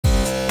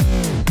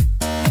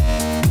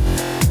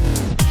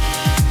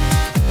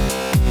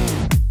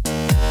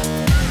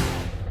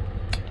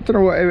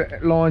don't know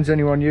what lines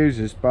anyone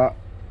uses, but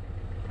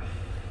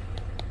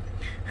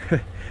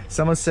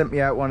someone sent me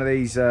out one of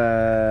these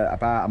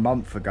about a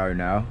month ago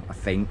now, I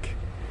think.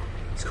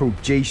 It's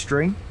called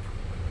G-string.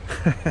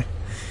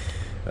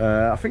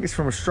 I think it's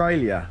from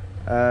Australia,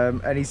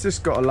 and he's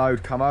just got a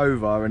load come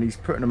over and he's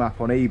putting them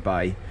up on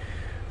eBay.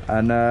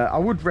 And I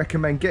would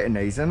recommend getting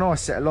these. They're a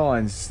nice set of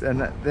lines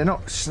and they're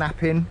not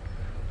snapping.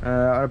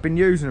 I've been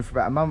using them for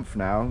about a month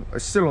now.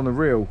 It's still on the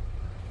reel.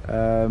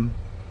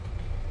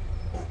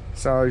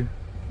 So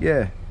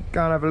yeah,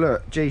 go and have a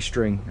look.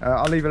 G-string.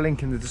 I'll leave a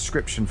link in the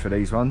description for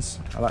these ones.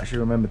 I'll actually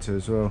remember to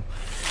as well.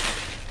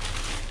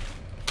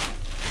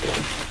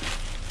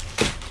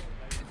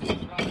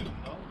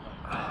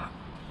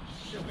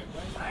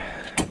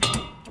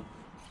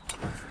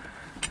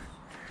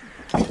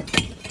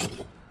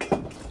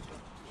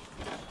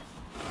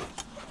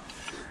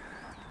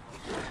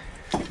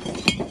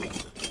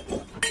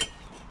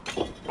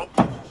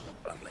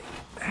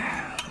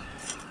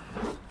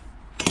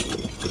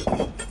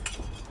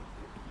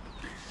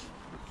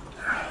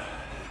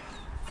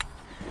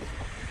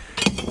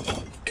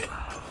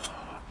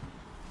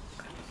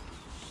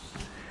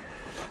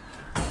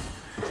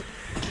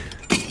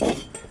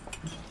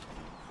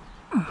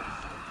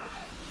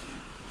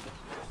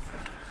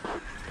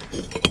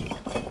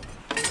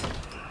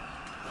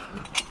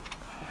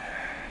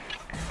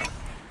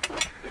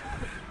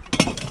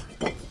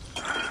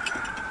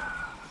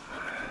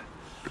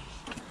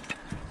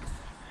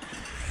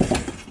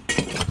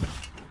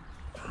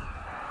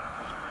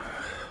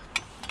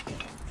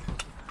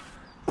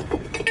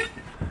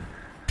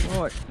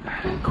 Right,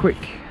 quick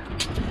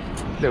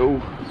little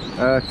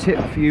tip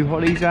for you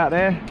hollies out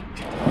there.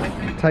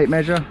 Tape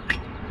measure,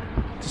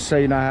 just so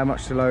you know how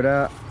much to load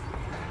out.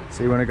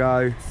 So you want to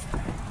go,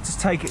 just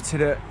take it to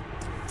the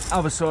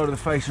other side of the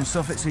face and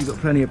soffit, so you've got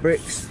plenty of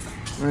bricks.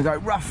 You want to go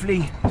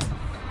roughly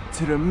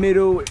to the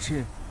middle, which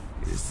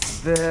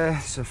is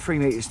there. So 3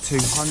 meters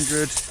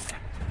 200,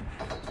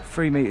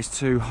 3 meters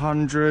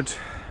 200,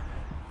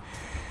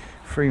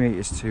 3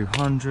 meters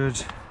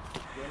 200.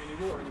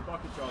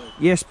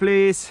 Yes,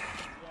 please.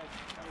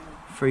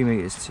 3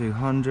 meters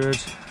 200.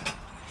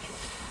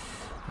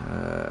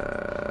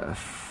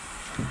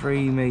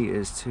 3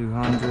 meters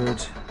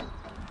 200.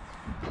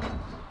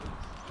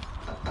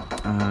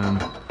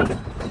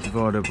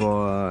 Divided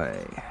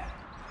by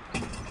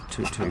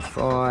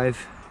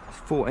 225.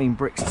 14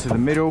 bricks to the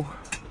middle.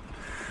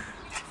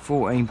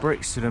 14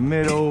 bricks to the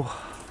middle.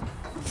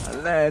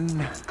 And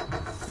then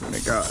I'm gonna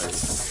go.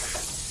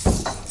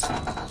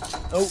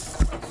 Oh.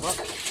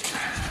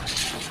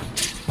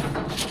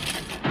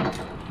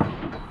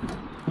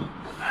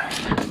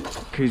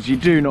 Because you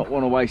do not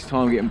want to waste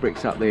time getting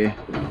bricks up there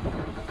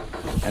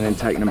and then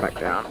taking them back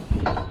down.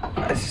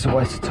 This is a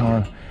waste of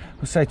time.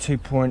 We'll say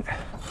 2.8.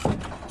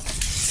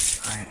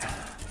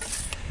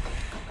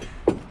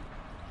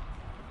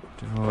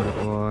 Divided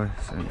by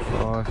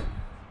 75.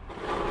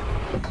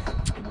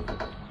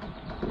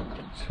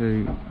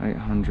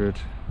 800.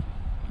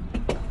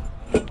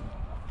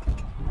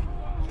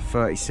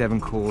 37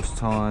 course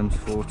times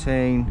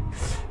 14.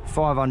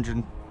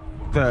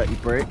 530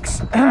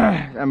 bricks.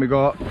 And we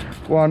got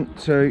 1,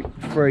 2,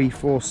 3,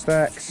 4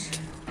 stacks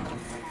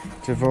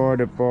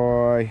divided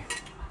by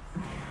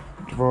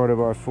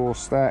 4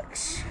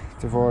 stacks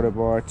divided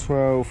by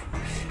 12.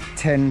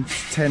 10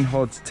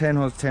 hods, 10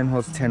 hods, 10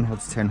 hods, 10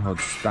 hods, 10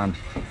 hods. Done.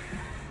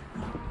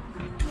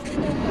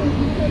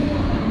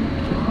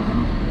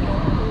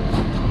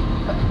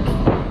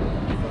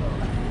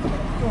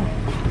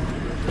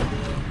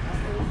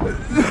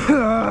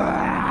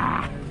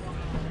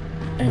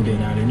 Ain't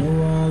been out in a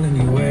while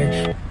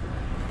anyway.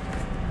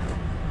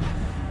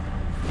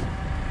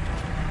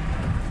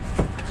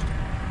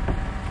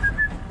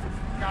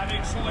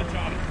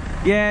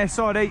 Yeah,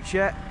 side each,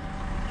 yeah.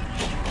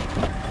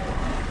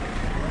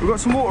 We've got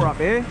some water up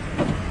here.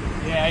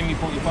 Yeah, Amy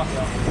brought your bucket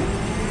up.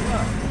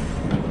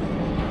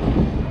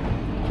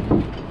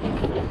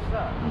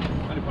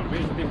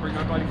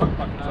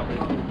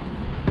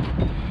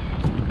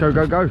 Go,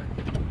 go, go.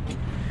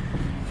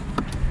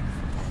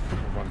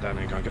 Run down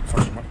there and go and get the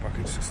fucking muck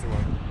buckets, that's the way.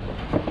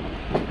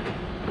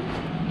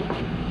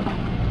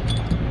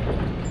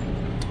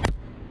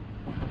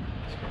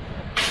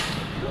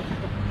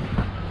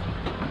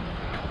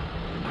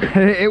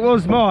 It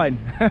was mine.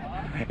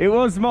 It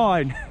was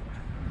mine.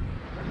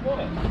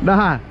 What?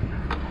 Nah.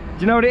 Do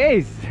you know what it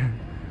is?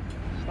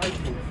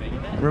 Staple thing,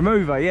 isn't it?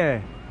 Remover,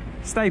 yeah.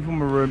 Staple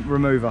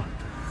remover.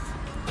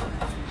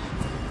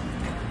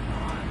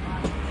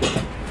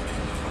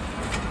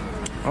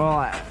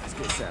 Alright, let's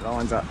get a set of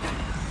lines up.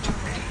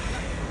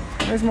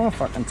 Where's my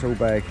fucking tool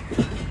bag?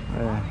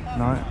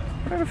 No.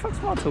 Where the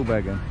fuck's my tool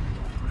bag in?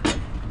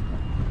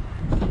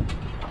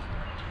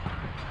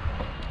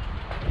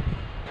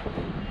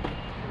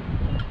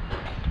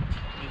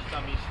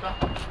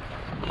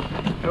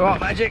 Alright,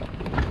 Magic.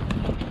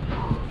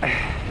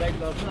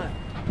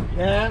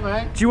 Yeah,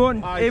 mate. Do you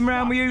want him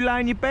round with you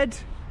laying your bed?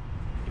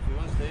 If he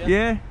wants to,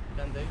 Yeah?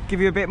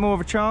 give you a bit more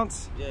of a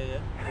chance? Yeah.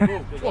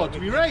 What, to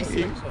be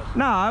racing?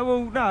 No,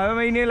 well, no. I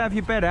mean, he'll have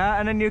your bed out,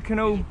 and then you can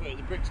all Put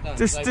the bricks down.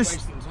 Just- Just just-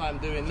 wasting time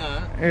doing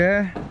that.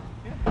 yeah.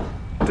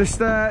 Just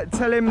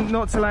tell him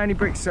not to lay any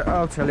bricks.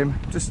 I'll tell him,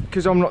 just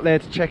because I'm not there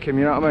to check him.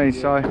 You know what I mean?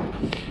 So.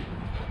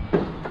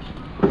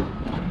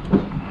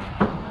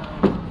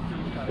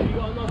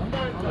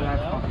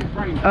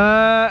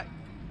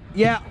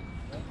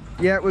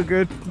 Yeah, we're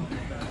good.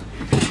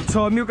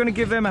 Tom, you're going to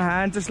give them a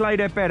hand. Just lay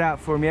their bed out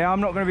for them, yeah? I'm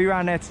not going to be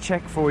around there to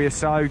check for you,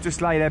 so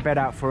just lay their bed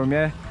out for them,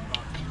 yeah?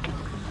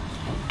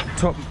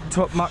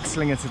 Top muck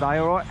slinger today,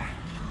 all right?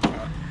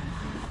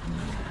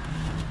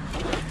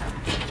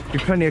 Be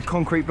plenty of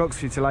concrete blocks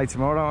for you to lay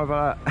tomorrow, don't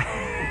worry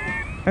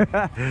about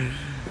that.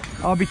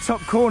 I'll be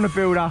top corner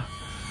builder.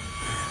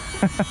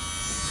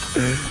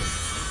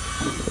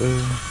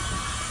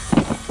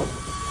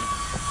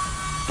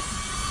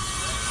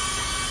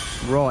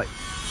 Right,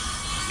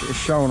 let's get a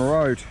show on the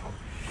road.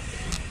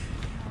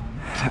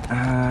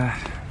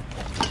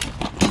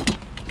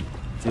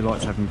 Do you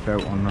like to have my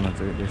belt on when I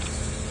do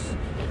this?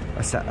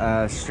 That's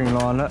that string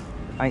line, look,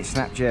 ain't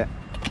snapped yet.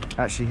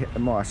 Actually, it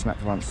might have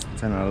snapped once,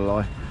 telling a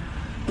lie.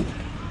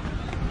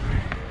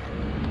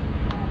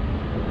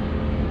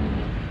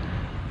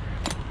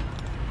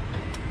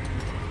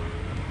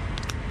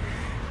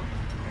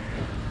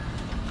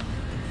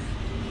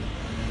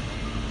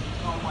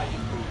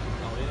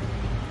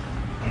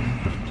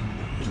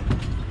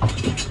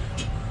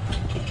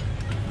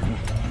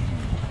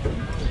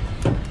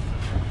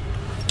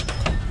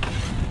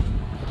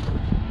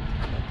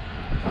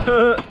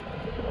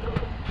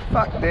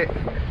 Fucked it.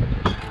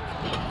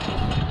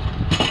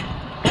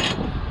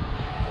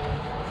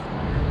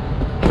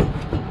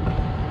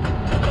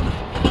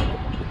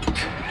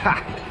 Ha!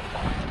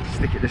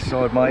 Stick it this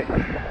side, mate.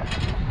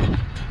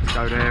 Let's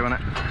go there, won't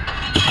it?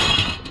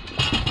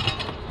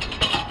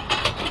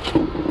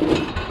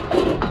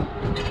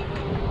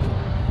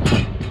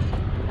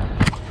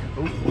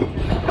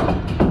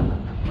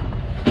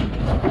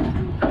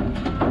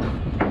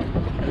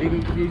 Have you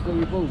been confused on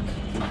your balls?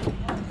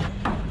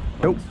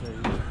 Nope.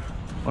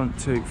 1,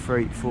 2,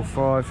 3, 4,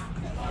 5.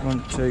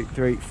 1, 2,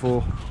 3,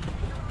 4,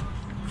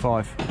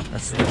 5.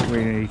 That's what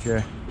we need,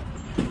 yeah.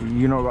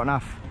 You not got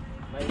enough?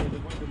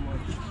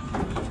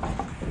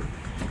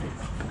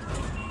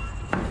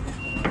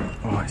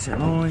 Alright, set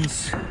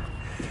lines.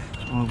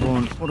 I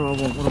want, what do I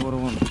want?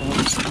 I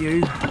want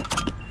you.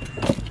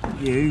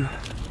 You.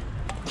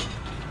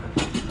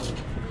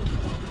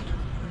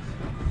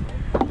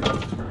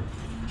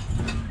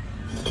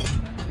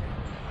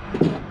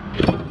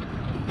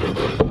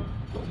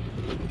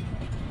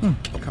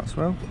 Cuts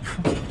well.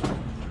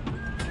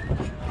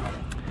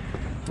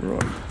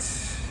 Right.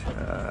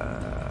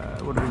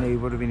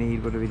 What do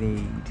we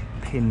need?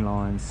 Pin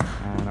lines,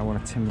 and I want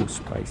a 10mm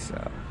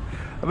spacer.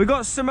 Have we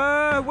got some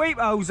weep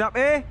holes up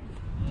here?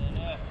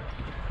 Yeah.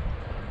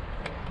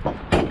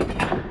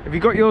 Have you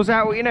got yours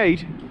out what you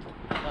need?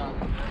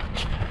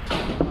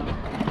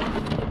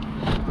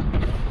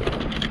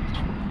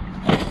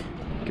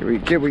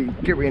 Get what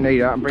you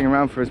need out and bring him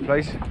around for his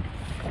place.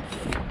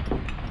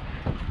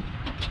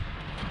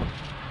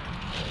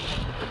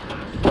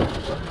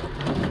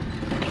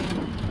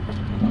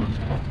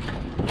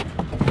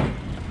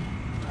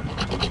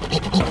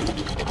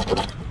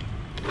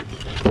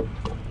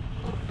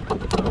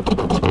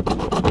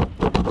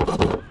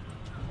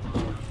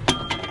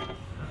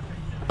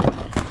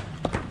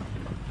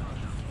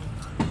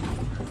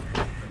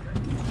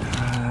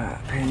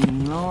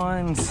 Pin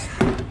lines.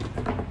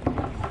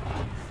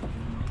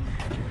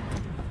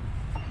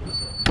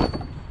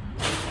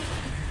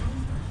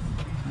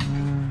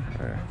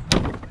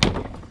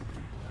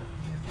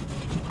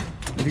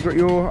 Have you got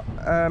your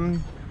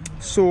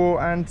saw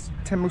and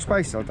 10mm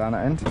spacer down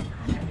that end?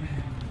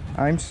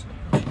 Ames?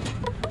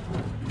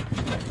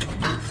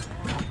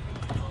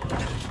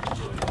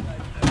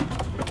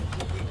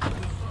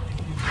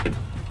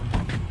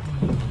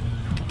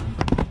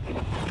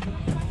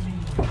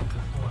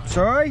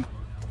 Sorry?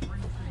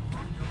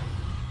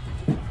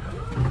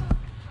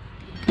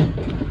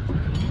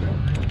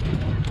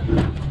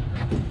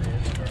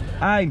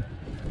 Aim.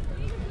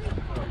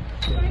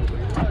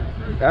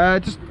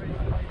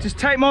 Just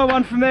take my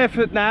one from there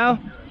for now.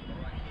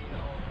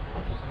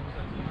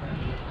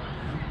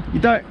 You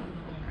don't.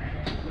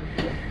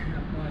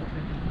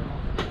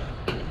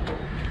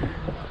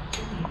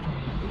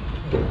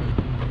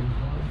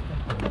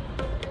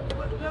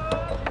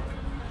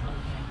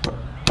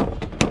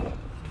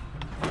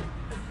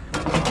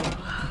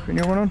 Putting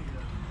your one on?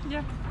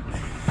 Yeah.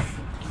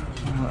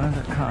 Oh, how's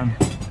that cutting?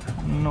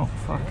 Not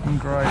fucking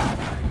great.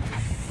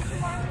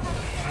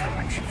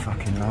 Makes you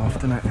fucking laugh,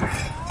 doesn't it?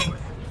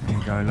 There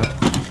you go, look.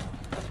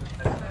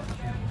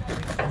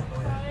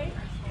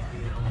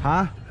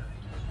 Huh?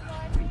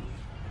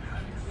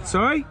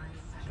 Sorry?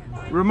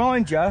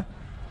 Remind you?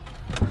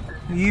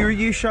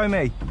 You show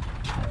me.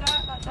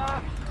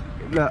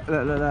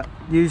 Look.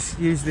 Use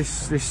this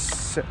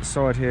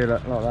side here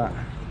like that.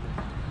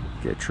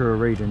 Get a truer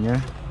reading,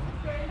 yeah?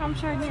 I'm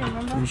showing you,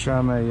 remember? You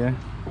show me, yeah?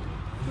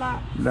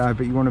 flat. No,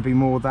 but you want to be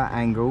more that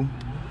angle.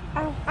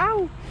 Ow,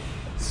 ow!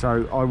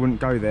 So I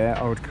wouldn't go there,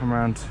 I would come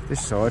around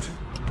this side,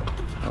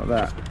 like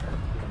that.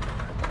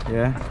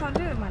 Yeah? I can't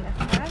do it with my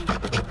left hand.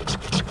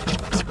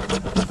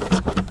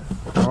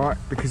 Alright,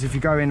 because if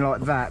you go in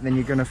like that, then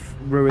you're going to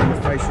ruin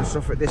the facial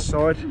soffit this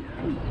side.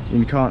 And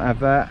you can't have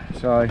that,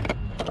 so...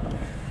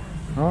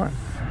 Alright.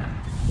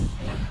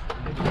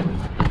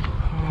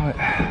 Alright.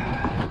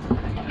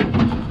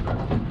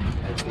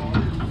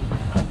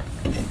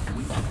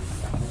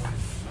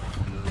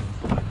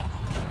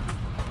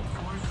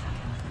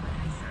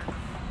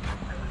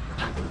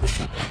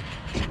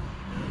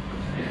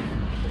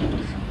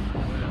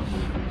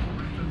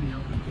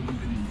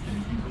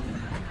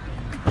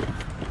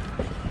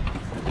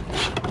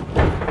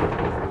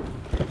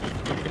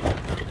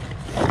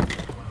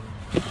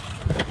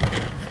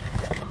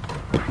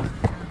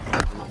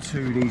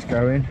 Two of these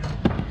going.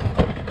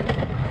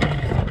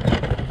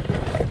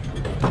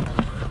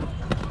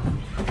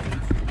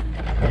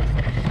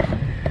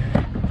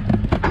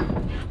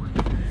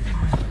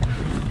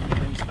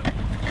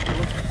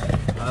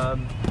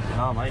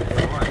 No, mate,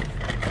 you're alright.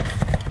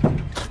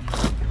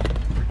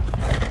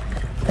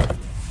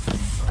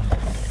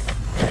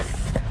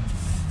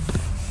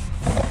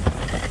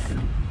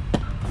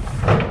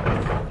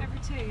 Every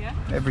two, yeah?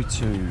 Every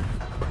two.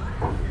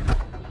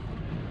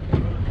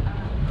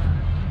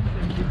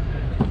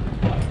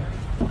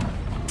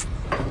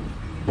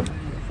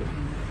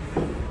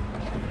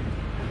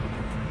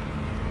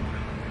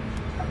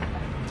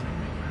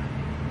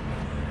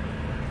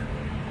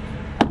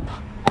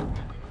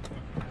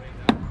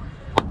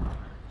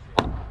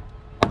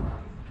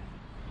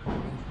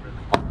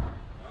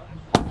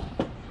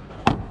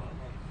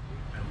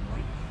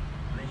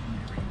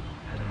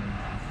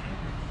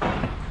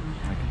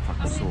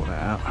 Sort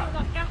that out. Fill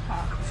that gap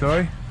up.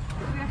 Sorry? Do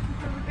we have to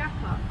fill the gap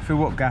up? Fill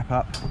what gap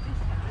up?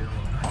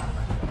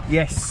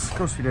 Yes, of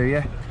course we do,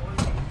 yeah.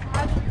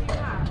 How do we do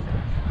that?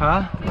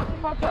 Huh?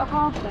 If I put a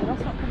half there,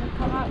 that's not going to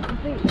come out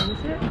completely,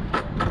 is it?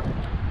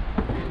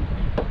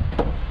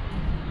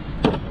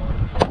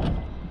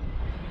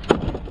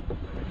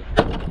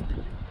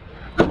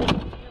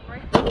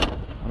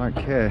 I don't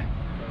care.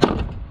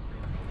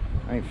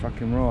 Ain't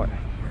fucking right.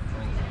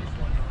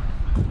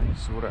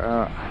 Sort it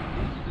out.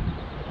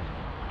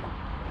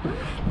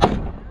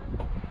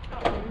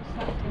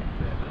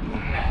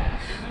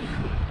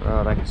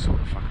 Oh, they can sort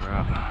the fucker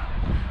out.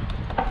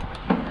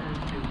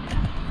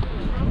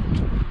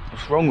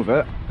 What's wrong with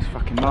it? It's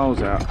fucking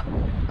miles out.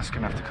 That's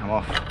gonna have to come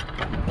off.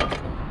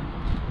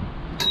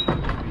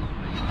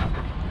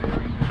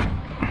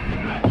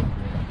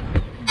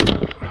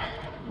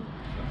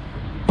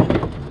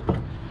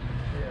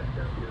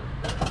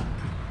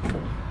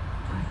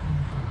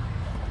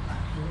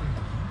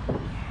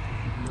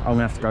 I'm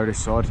gonna have to go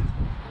this side. Do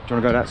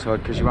you want to go that side?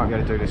 Because you won't be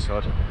able to do this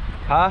side.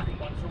 Huh?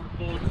 Once all the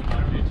boards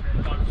are loaded,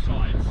 both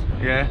sides,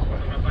 Yeah. go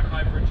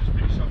back over and just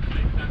finish off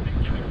cleaning that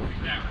and give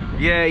everything down.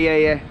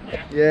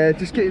 Yeah,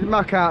 just get the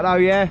muck out though,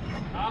 yeah?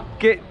 Huh?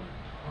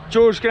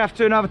 George's gonna have to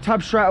do another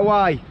tub straight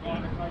away.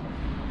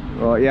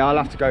 Right, yeah, I'll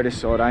have to go this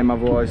side, aim,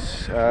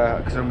 otherwise,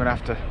 because I'm gonna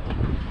have to...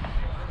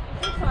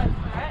 This side's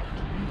correct.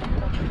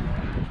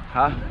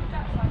 Huh?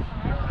 That side's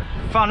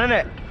correct. Fun,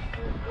 innit?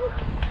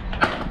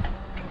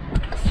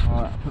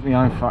 Alright, put my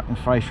own fucking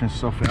face and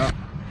soften it up.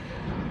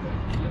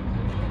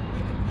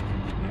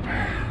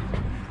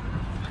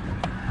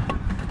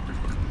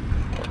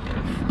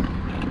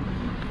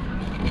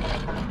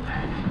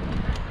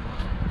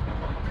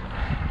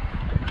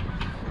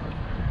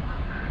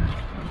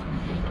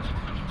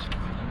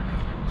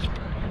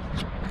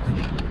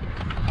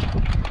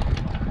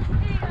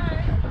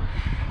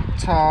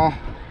 Ta.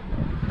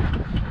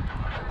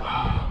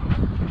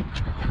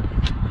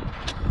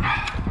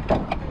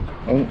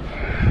 Oh.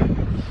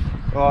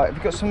 Right, have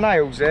you got some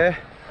nails there?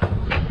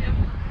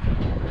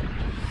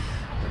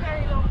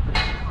 Very long.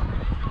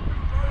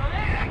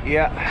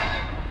 Yeah.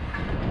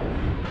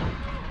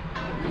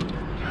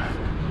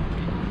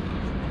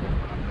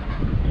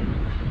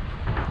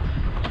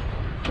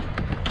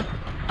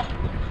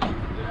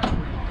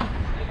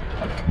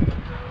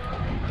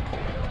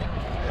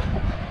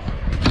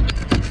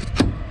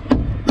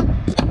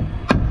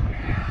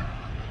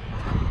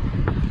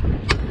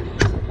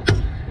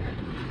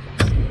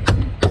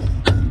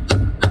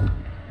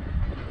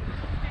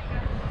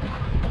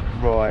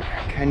 Right,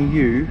 can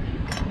you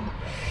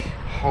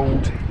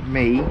hold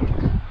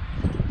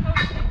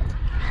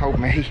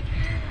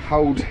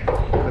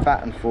the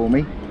baton for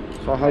me?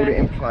 So I hold it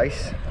in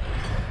place.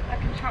 I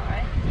can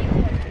try.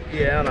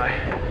 Yeah, I know.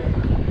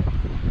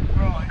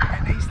 Right,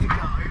 it needs to go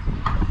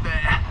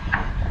there.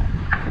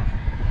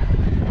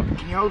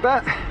 Can you hold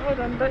that? Hold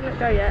on, don't let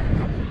go yet.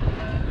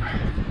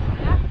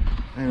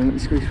 Hang on, let me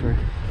squeeze through.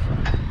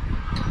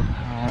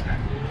 Alright.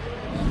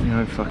 You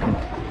know, fucking.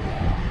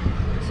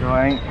 So I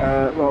ain't,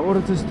 right, what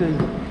I'll just do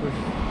with...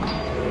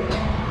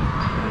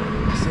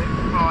 Sit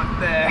right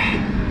there.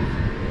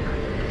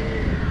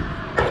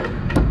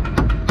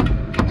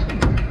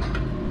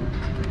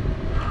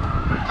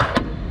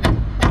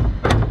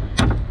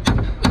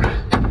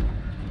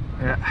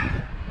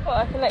 What,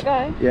 I can let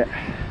go? Yeah.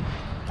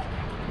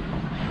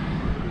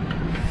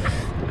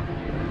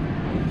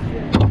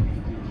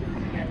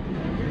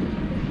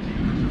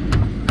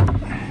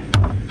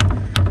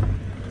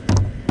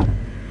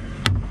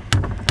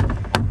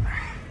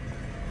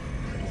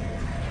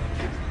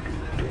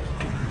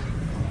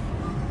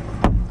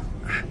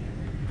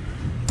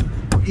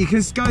 You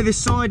can go this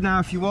side now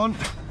if you want.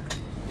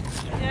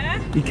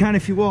 Yeah? You can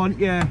if you want,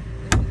 yeah.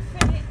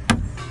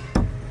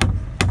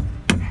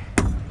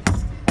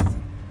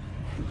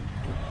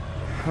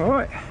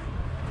 Alright.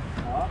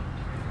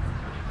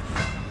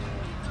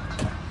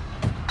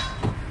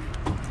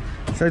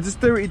 So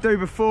just do what you do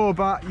before,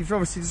 but you've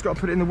obviously just got to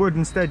put it in the wood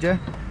instead, yeah?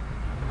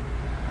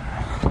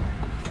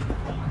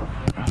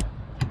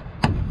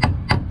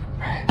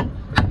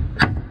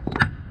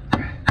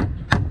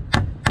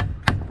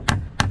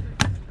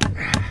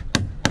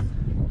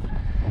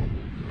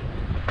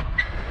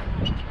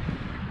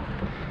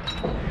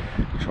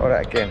 Try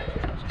that again.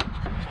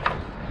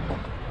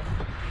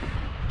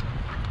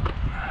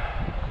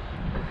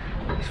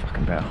 It's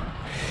fucking better.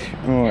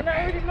 Right. You're not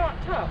already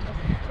marked up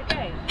to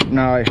gauge?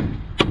 No,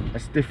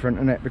 it's different,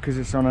 isn't it? Because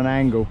it's on an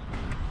angle.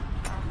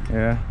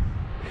 Yeah.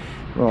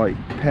 Right,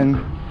 pen.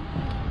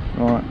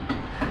 Right.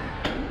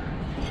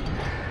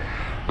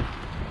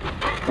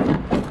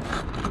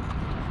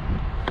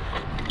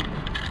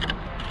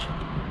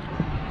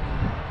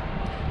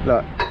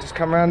 Look, just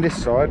come around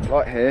this side,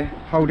 like here,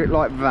 hold it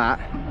like that,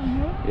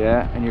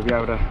 yeah, and you'll be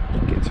able to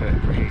get to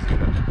it pretty easily.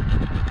 Look.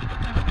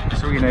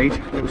 That's all you need,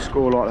 a little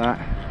score like that,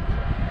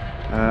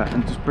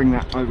 and just bring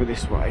that over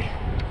this way.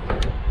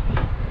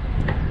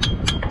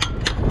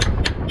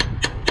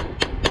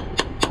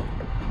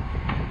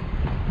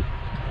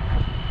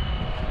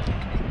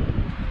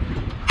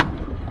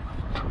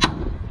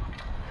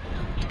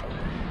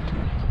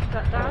 Is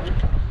that done?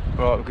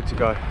 Right, we're good to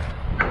go.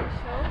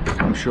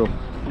 Sure. I'm sure.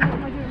 What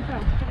am I doing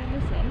first? Putting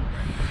this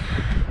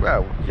in?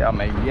 Well, yeah, I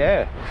mean,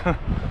 yeah. So,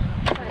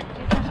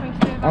 do you trust me to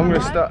do it? I'm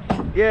gonna start.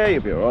 Yeah,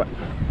 you'll be alright.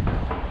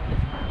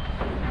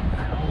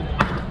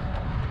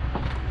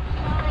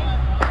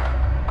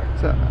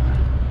 So,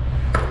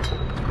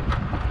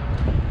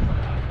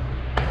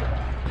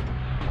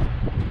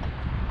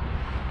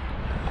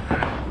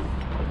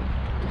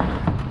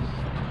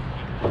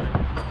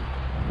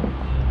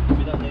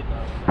 We don't need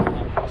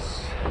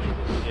that.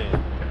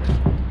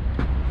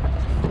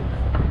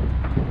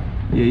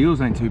 yeah,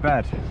 yours ain't too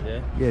bad.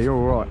 Yeah. Yeah, you're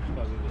alright.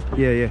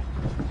 Yeah, yeah.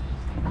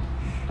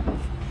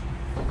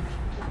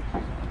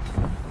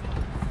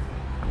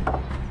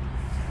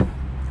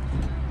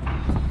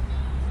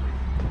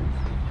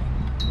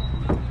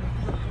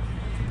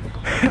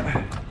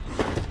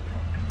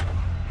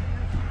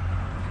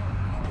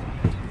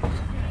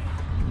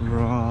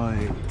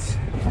 Right.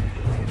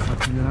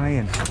 Fucking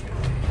laying.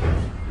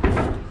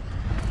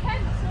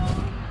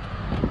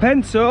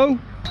 Pencil?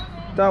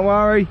 Don't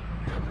worry.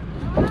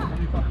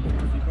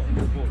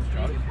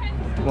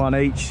 One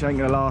each, ain't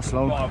gonna last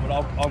long. Right,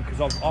 well,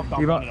 because I've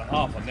done You got-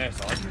 1.5 on their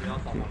side.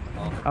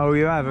 Oh,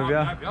 you have you?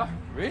 Have you?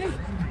 Really?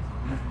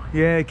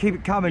 Yeah, keep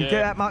it coming. Yeah.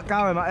 Get that muck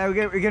going, mate.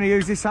 We're going to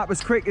use this up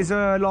as quick as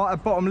like a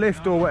bottom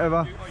lift or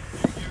whatever.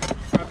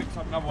 Grab it,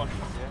 another one.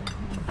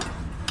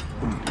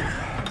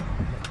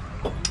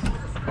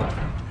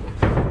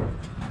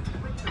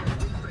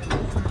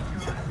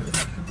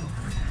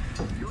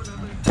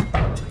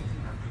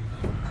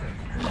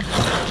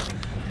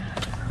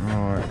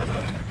 Alright.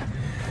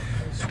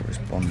 Sort this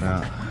bond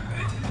out.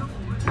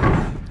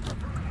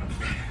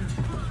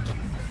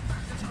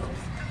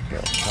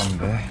 Get a bond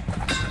there.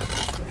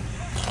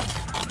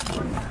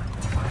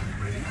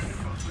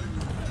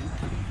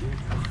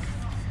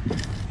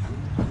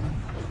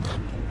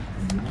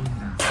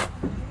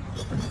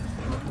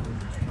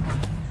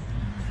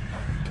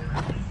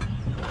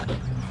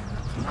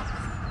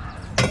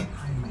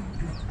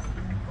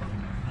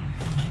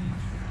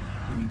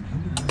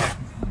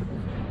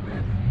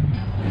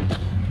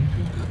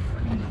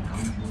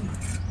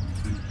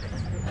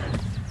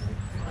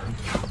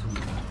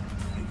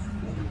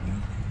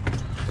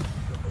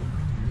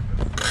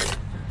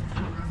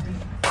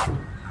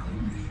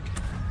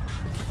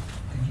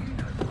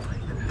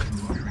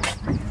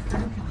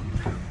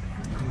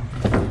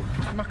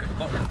 Look at the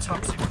bottom of the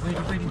tub's really,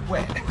 really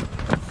wet.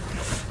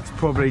 It's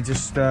probably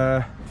just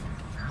where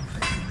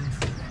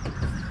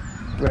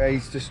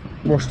he's just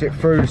washed it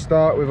through to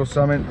start with or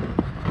something.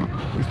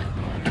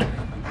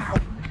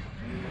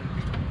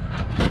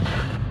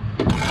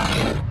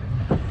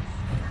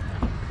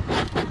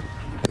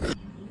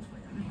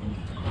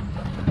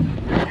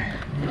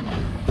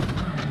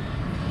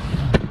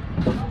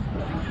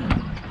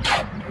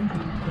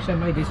 So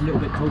made this a little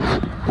bit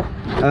taller.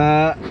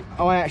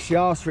 I actually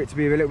asked for it to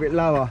be a little bit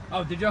lower.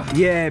 Oh, did you?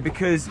 Yeah,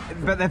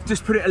 but they've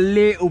just put it a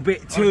little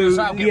bit too.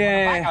 I'll get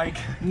Yeah, one of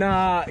the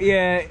nah,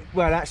 yeah.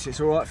 Well, actually, it's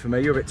all right for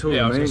me. You're a bit taller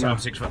Yeah, I was than going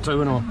me. to say I'm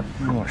 6'2" and all.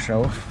 I might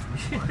show off.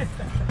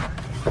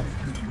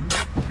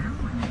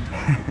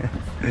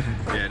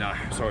 Yeah, no,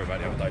 sorry about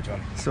the other day,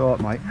 John. It's all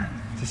right, mate.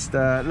 Just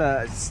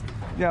look,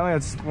 Yeah, I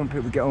just want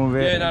people to get on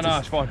with it. Yeah, no,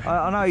 it's fine.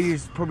 I know you're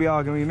probably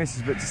arguing with your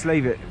missus, but just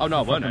leave it. Oh no,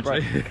 I weren't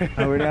actually.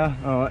 Oh, really?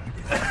 Alright.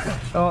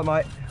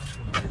 Alright, mate.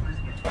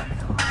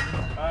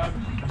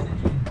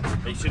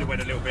 He should have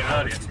went a little bit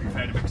earlier to be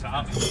fair to mix that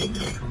up.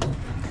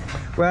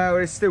 Well,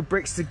 there's still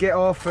bricks to get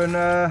off and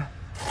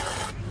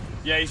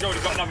Yeah, he's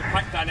already got another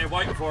pack down there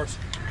waiting for us.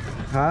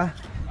 huh?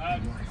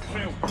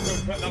 Phil,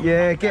 put another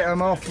Yeah, pack get down.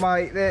 them off,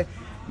 mate.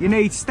 You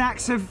need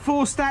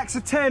 4 stacks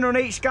of 10 on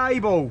each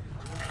gable.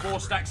 4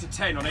 stacks of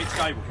 10 on each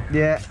cable.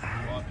 Yeah.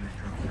 Right.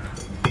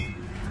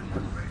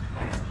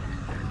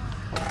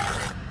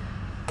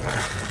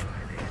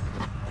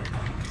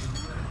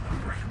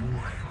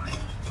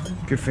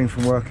 Good thing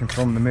from working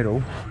from the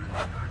middle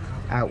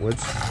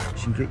outwards,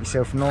 you can get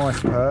yourself nice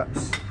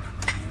perps,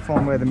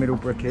 find where the middle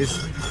brick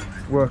is,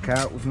 work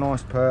out with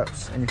nice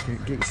perps, and you can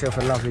get yourself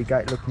a lovely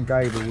looking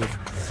gable with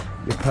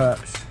your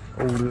perps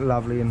all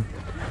lovely and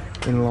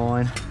in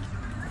line.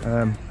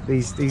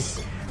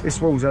 This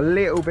wall's a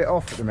little bit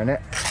off at the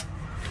minute.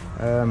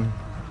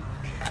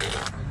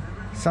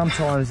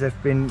 Sometimes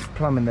they've been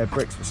plumbing their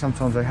bricks, but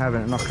sometimes they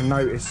haven't, and I can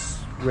notice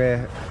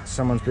where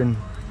someone's been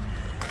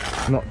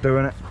not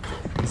doing it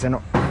because they're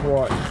not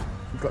quite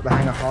got the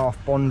hanger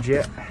half bond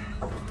yet.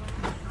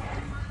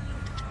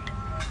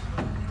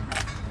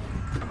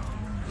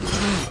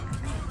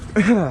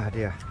 Oh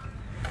dear.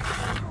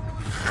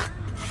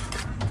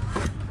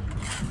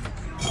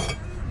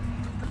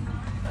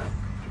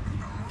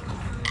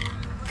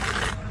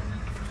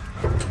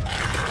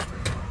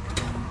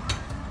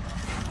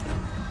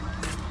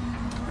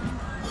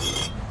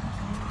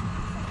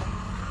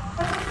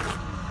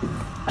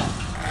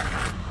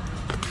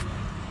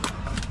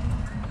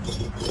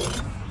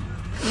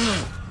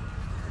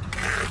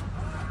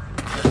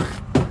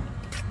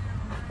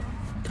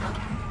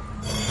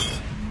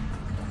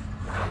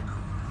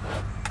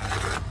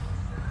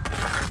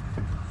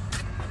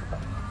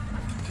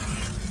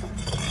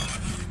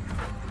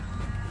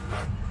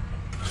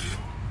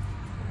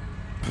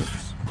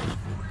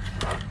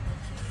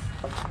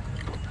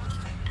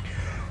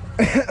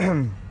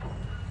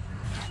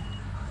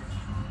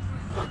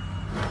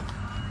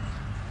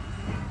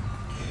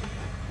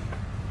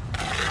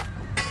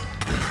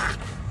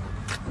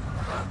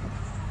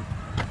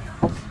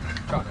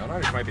 Charlie, I know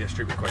this may be a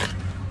stupid question.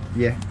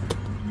 Yeah.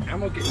 How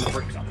am I getting the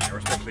bricks up there,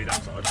 especially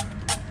that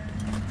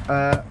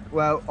side?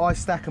 Well, I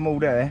stack them all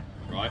there,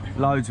 Right.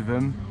 loads of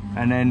them,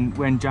 and then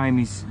when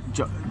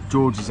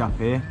George is up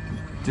here,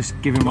 just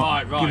give him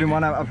give him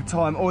one up at a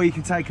time, or you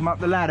can take him up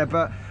the ladder.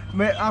 But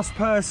us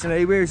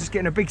personally, we were just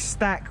getting a big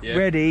stack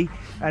ready,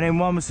 and then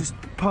one was just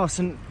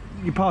passing.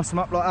 You pass them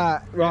up like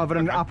that rather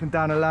than up and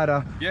down a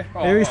ladder. Yeah.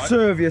 There is 2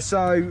 of you,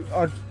 so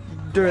I'd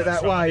do it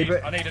that So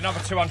way. I need another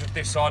 200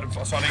 this side,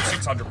 so I need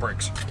 600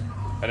 bricks,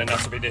 and then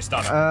that's to be this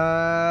done.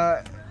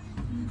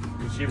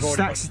 You've already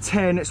Stacks of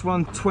 10, it's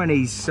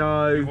 120s,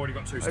 so You've already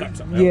got 2 stacks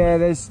up there. yeah,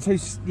 there's 2.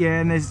 Yeah,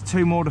 and there's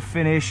 2 more to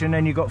finish, and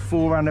then you got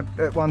 4 around at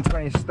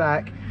 120 a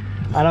stack.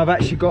 And I've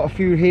actually got a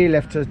few here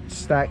left to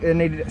stack. They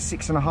needed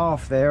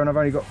 6.5 there, and I've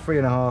only got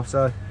 3.5.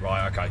 So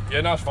Right. Okay.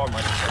 Yeah. No, it's fine, mate.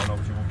 It's fine.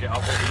 Obviously, we'll get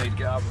up what we need to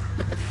get up.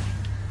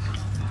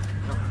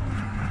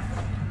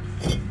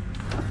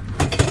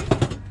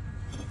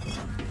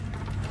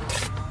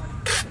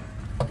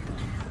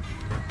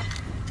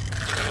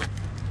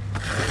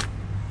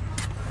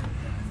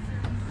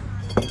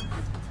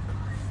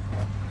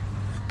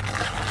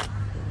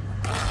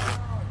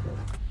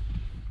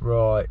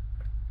 right.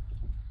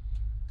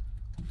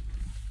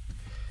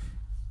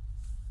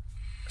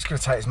 It's going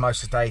to take us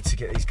most of the day to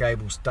get these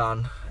gables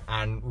done,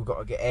 and we've got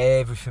to get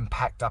everything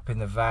packed up in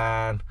the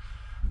van,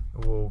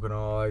 all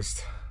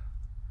organised.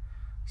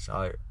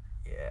 So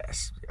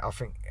yes, I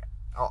think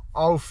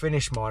I'll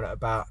finish mine at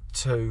about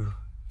 2,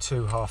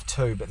 half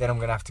 2, but then I'm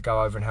going to have to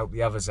go over and help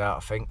the others out,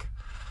 I think.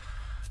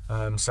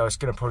 So it's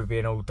going to probably be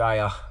an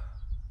all-dayer.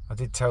 I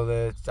did tell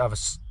the other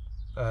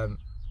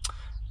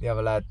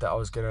lad that I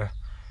was going to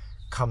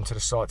come to the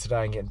site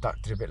today and get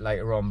inducted a bit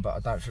later on, but I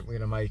don't think we're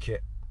going to make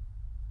it.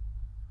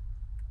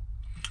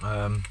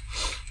 I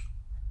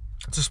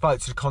just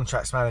spoke to the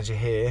contracts manager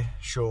here,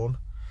 Sean,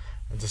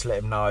 and just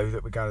let him know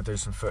that we're going to do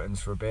some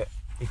footings for a bit.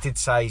 He did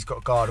say he's got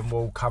a garden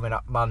wall coming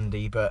up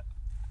Monday, but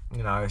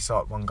you know, it's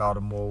like one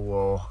garden wall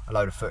or a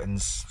load of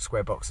footings,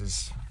 square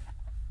boxes.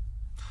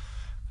 I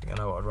think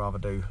I know what I'd rather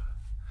do.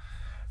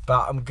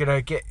 But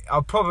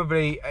I'll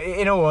probably,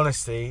 in all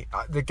honesty,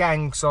 the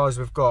gang size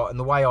we've got and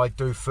the way I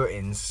do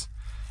footings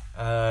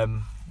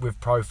with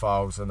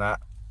profiles and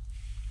that,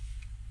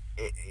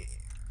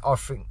 I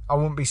think I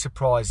wouldn't be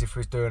surprised if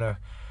we was doing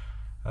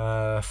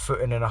a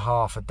footing and a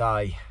half a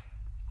day,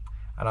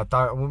 and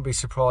I wouldn't be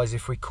surprised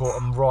if we caught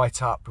them right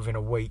up within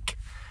a week.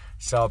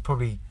 So I'd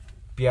probably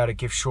be able to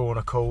give Sean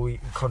a call, the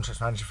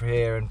contracts manager for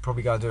here, and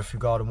probably go and do a few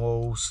garden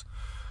walls,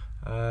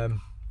 and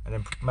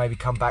then maybe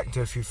come back and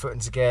do a few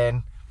footings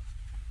again.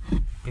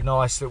 Be a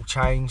nice little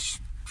change,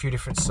 a few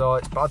different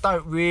sites. But I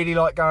don't really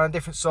like going on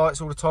different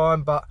sites all the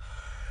time, but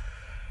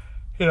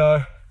you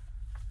know,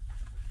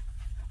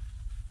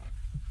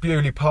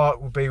 Bewley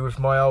Park will be with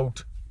my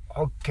old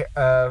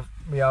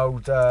my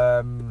old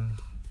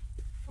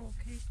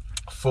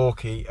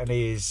Forky, and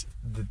he is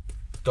the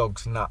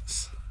dog's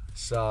nuts.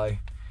 So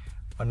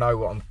I know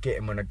what I'm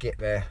getting when I get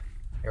there.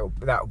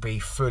 That'll be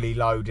fully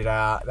loaded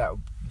out.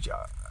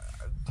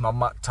 My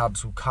muck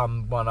tubs will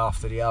come one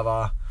after the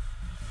other.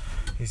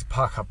 He's a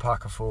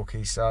pucker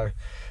Forky, so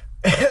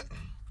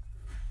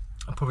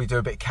I'll probably do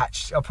a bit of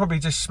catch. I'll probably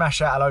just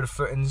smash out a load of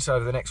footings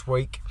over the next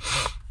week,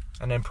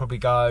 and then probably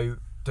go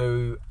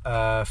do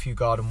a few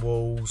garden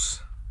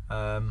walls.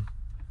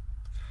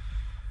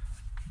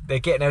 They're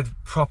getting a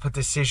proper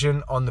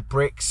decision on the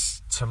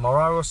bricks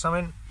tomorrow or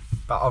something,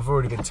 but I've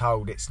already been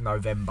told it's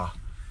November.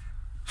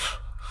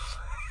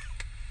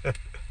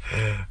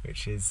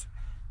 Which is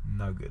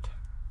no good.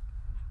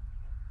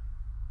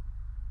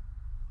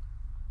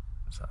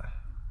 So,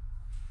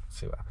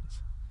 see what happens.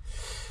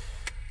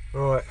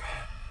 Right.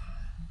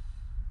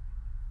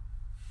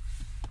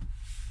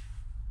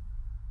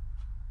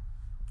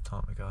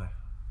 Time to go.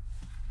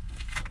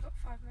 Got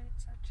 5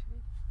 minutes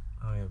actually.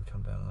 Oh yeah, we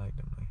come down late,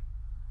 didn't we?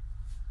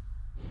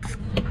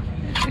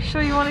 You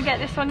sure you want to get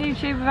this on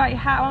YouTube without your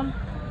hat on?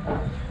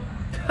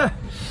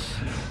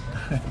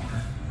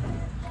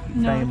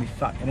 No. Stay in my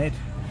fucking head.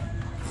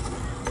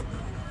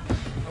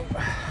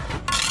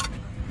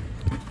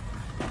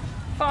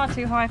 Far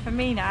too high for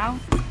me now.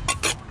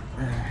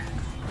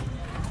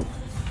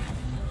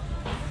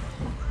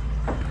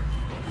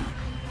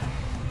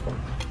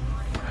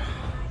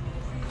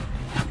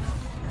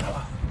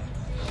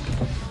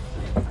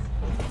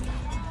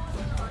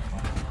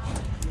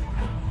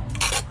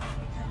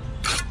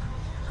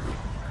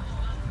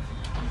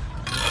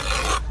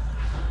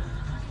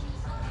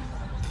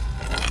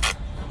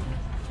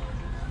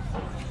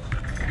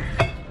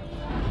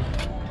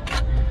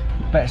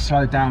 Better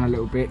slow down a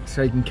little bit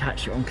so you can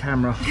catch it on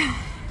camera.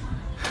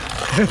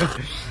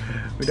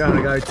 We don't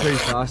want to go too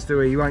fast, do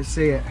we? You won't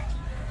see it.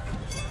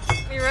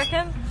 You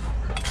reckon?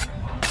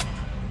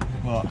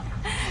 What?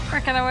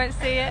 Reckon I won't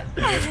see it?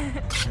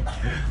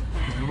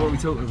 What are we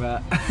talking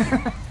about?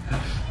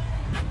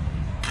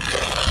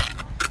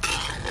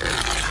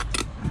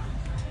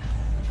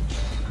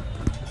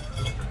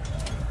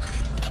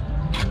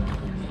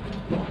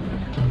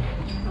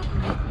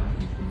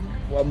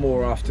 One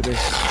more after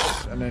this,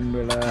 and then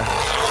we'll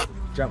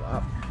jump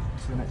up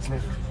to the next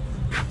lift.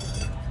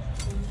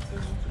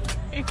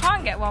 You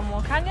can't get one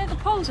more, can you? The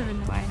poles are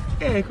in the way.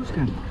 Yeah, of course you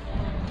can.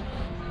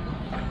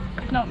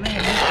 Not me.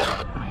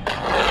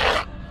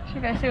 Should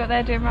we go see what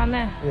they're doing around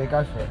there? Yeah,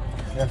 go for it.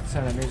 You have to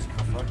turn the music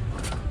off, right?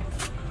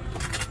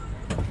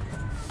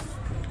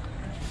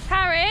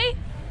 Harry,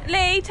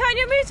 Lee, turn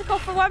your music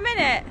off for 1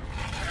 minute.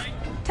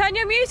 Turn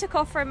your music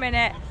off for a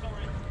minute.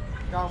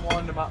 Go and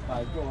wind them up,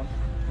 babe. Go on.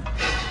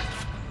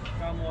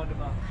 Go and wind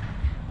them up.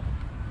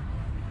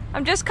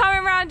 I'm just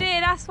coming round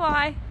here, that's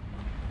why.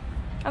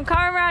 I'm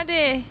coming round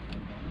here.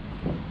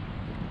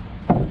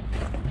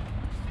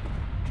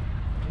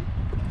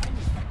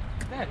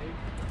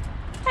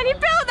 Have you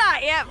built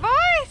that yet,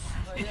 boys?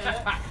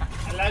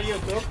 Hello,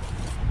 YouTube.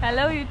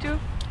 Hello, you two.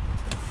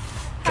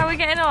 How are we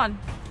getting on?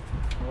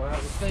 Well,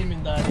 it's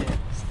steaming down here.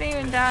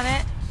 Steaming down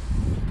it.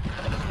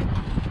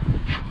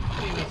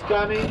 It's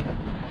coming.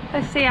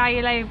 Let's see how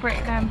you lay a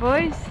brick down,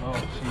 boys. Oh,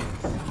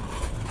 Jesus.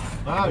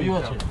 Now you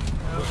watch it.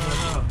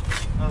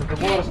 No. The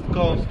worst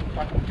comes to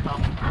fucking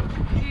come.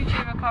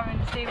 YouTube are coming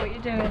to see what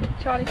you're doing.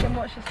 Charlie can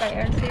watch this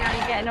later and see how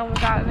you're getting on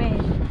without me.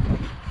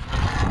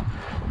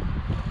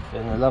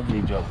 Doing a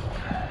lovely job.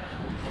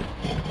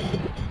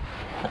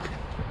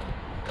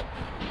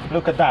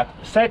 Look at that.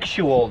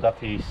 Sexual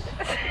that is.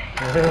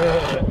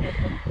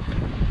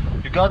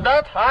 You got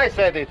that? I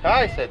said it.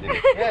 I said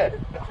it. Yeah.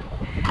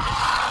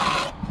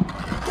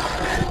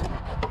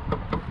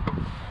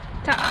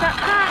 Tap, tap,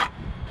 tap.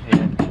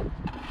 Yeah.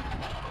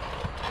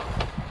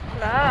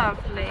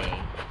 Lovely.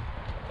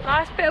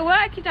 Nice bit of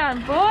work you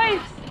done,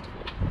 boys.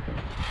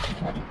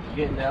 You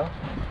getting down?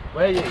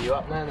 Where are you? You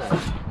up there now?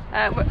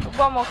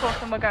 One more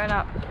course and we're going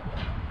up.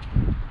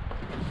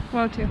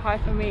 Well too high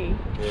for me.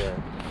 Yeah.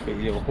 Big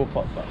little hop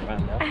up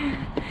around now.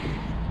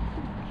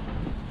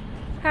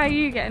 How are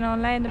you getting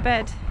on, laying the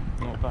bed?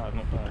 Not bad,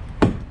 not bad.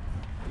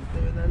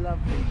 You're doing a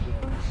lovely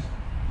job.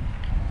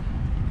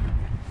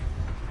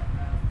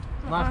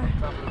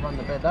 Nice not to run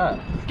the bed up.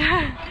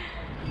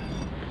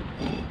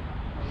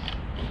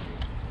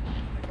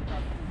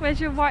 Where's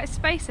your white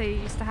spacer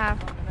you used to have?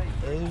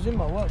 It was in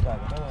my work bag,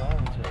 I don't know what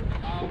happened to it.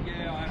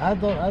 I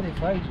had it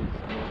for ages.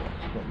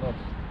 It got lost.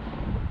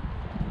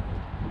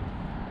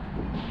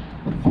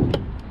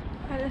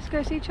 Right, let's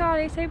go see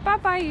Charlie. Say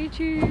bye-bye,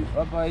 YouTube.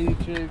 Bye bye,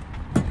 YouTube.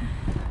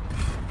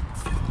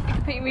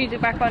 Put your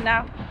music back on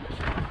now.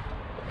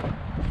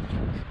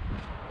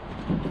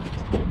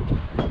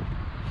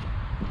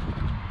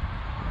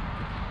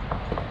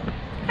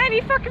 Have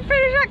you fucking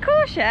finished that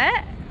course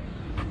yet?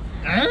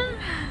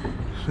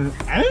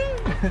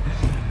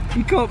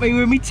 You caught me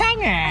with me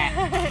tongue out.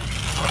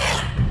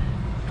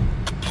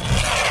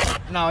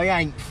 No, I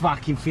ain't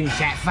fucking finished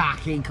that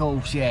fucking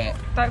course yet.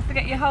 Don't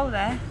forget your hole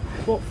there.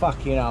 What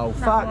fucking hole?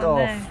 That Fuck one off.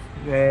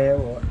 there. Yeah,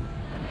 what?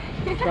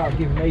 Start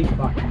giving me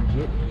fucking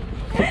shit.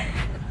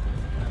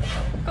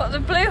 Got the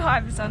blue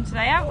hivers on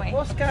today, haven't we?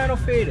 What's going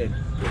off here then?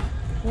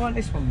 Why hasn't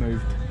this one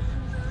moved?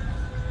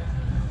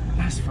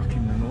 That's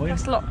fucking annoying.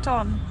 That's locked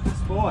on.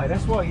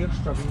 That's why you're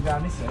struggling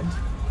down this end.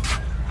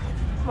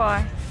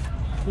 Why?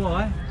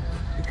 Why?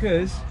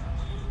 Because...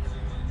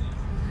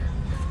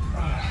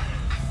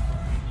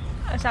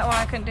 Is that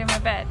why I couldn't do my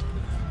bed?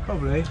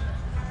 Probably.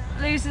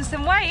 Losing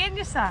some weight, ain't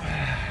you, son?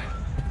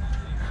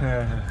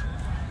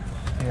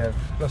 Yeah,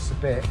 lost a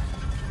bit.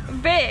 A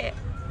bit?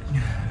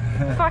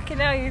 Fucking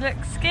hell, you look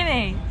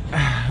skinny.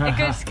 A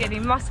good skinny,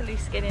 muscly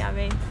skinny, I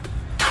mean.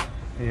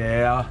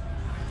 Yeah,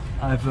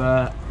 I've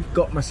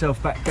got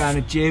myself back down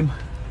the gym.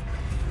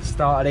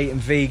 Started eating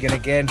vegan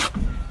again,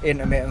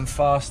 intermittent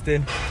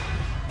fasting.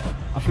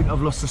 I think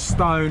I've lost a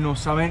stone or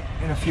something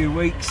in a few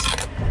weeks.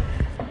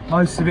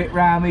 Most of it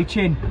round me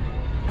chin.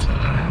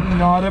 You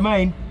know what I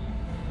mean?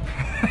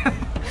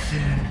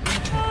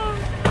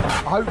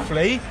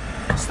 Hopefully,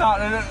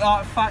 starting to look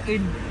like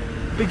fucking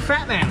big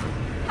fat man.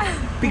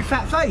 Big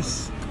fat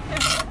face.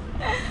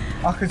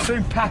 I can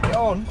soon pack it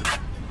on.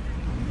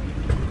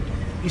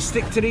 You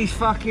stick to these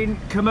fucking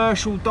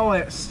commercial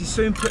diets, you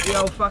soon put the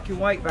old fucking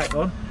weight back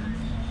on.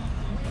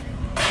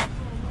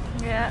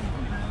 Yeah.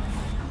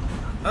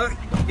 Oh,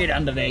 get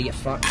under there, you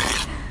fuck.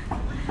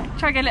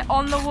 Try to get it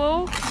on the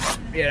wall,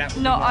 Yeah, that would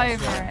be not nice,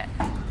 over yeah. it.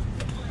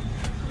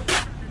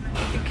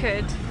 You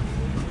could.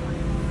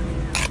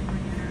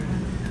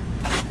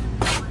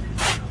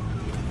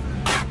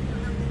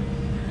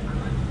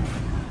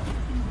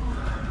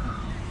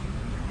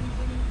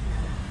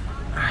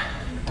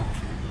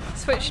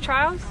 Switch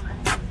trials?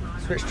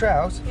 Switch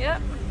trousers?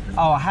 Yep.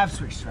 Oh, I have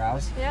switched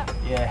trousers. Yep.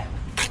 Yeah.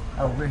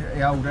 Oh,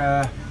 the old,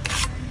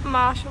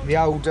 Marshall. the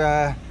old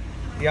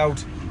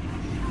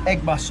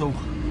egg muscle.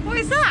 What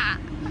is that?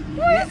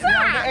 What is The old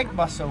that? egg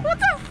muscle. What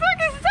the fuck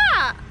is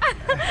that?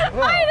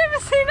 What? I ain't never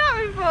seen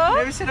that before.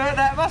 Never seen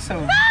that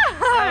muscle? No!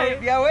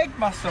 The old egg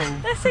muscle.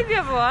 Let's see the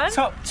other one.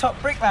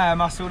 Top bricklayer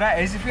muscle, that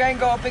is. If you ain't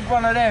got a big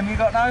one of them, you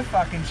got no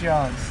fucking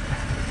chance.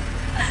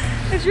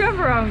 Has your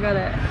other arm got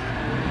it?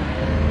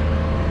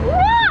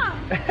 What?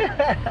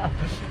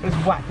 Just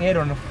whack the head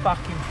on the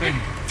fucking thing.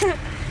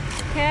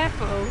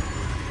 Careful.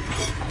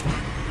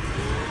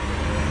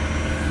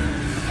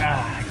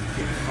 Ah, you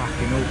get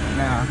fucking awkward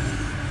now.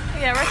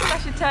 Yeah, I reckon I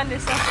should turn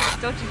this off,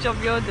 this dodgy job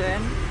you're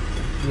doing.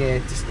 Yeah,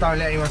 just don't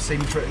let anyone see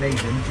me put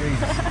these in,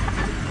 Jesus.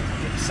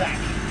 Get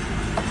sacked.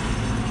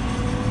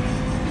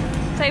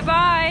 Say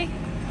bye.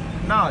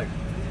 No,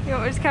 You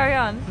want me to just carry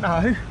on?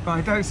 no, but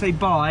I don't say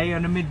bye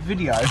in a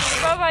mid-video.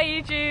 Bye bye,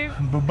 YouTube.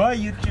 Bye-bye,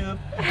 YouTube.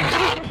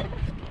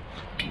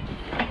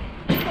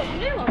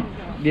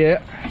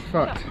 Yeah, it's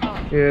fucked.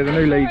 Yeah, the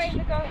new leads.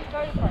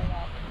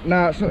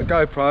 No, it's not the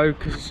GoPro,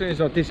 because as soon as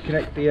I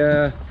disconnect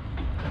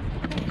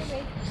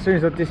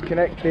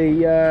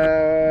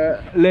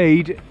the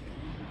lead,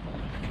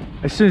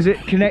 as soon as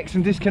it connects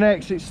and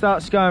disconnects, it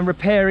starts going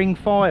repairing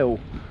file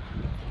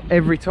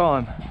every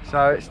time.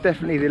 So it's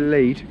definitely the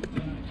lead.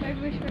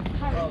 Maybe we should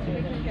carry so we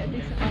can get a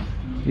decent one.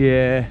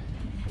 Yeah.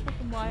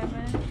 Fucking wire,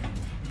 man.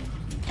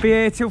 Be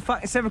here till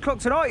fucking 7 o'clock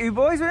tonight, you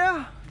boys, will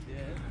ya?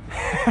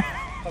 Yeah.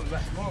 Fuck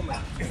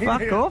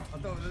off. I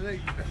don't want to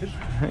leave.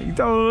 You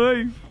don't want to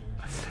leave.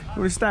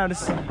 You want to stay on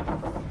this.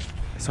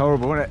 It's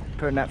horrible, isn't it?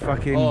 Putting that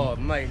fucking. Oh,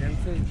 mate, them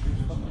things is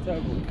fucking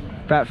terrible.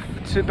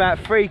 About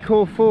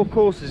 4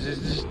 courses is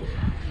just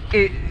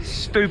it's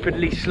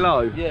stupidly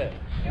slow. Yeah.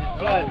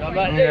 Blind. I'm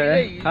like, Yeah.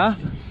 hey, Huh?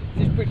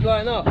 this brick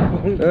line up.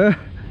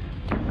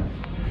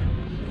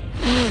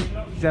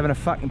 He's having a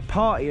fucking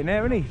party in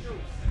there, isn't he?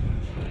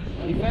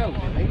 He failed,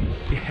 didn't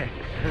he? Yeah.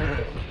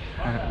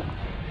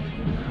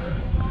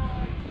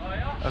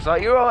 I was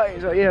like, you alright?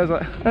 He's like, yeah. I was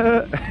like,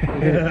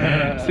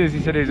 as soon as he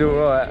said he was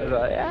alright, I was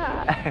like,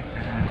 yeah.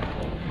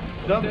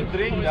 Don't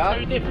drink that.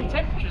 Two different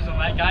temperatures on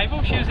that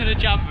cable. She was in a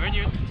jumper and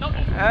you at the top.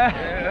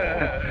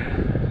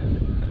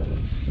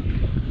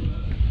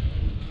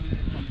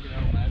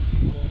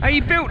 Have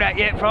you built that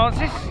yet,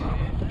 Francis?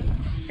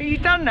 Are you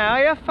done now?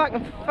 Yeah,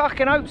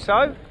 fucking hope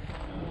so.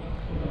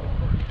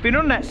 Been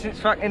on that since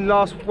fucking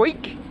last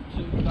week.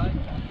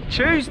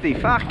 Tuesday,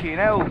 fucking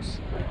hells.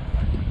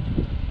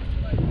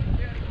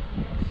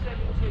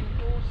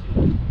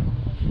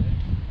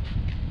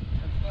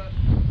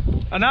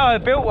 I know, I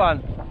built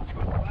one.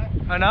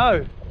 I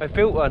know, I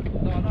built one.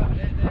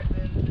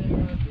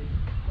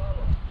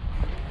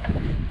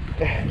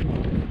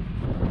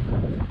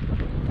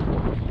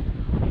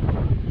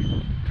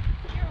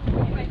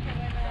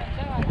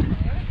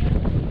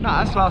 No,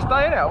 that's last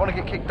day, innit? I want to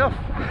get kicked off.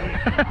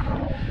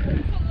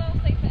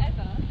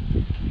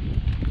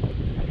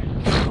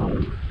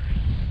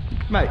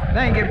 Mate, they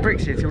ain't getting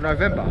bricks here till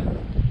November.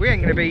 We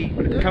ain't going to be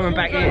coming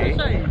back here.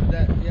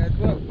 That you had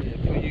work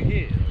with for you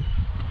here.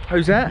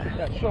 Who's that?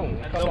 That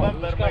song.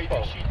 November made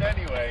the sheet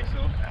anyway, so.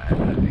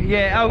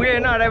 Yeah, oh yeah,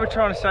 no, they were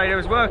trying to say there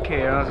was work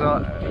here, and I was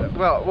like,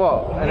 well,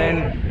 what? And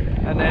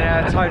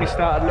then Tony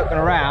started looking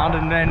around,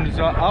 and then he's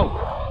like, oh,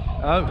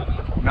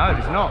 no,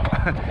 there's not.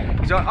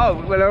 He's like,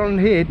 oh, well, on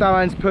here,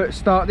 Doan's put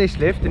start this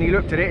lift, and he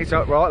looked at it, he's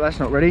like, right, that's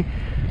not ready.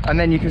 and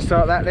then you can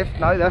start that lift.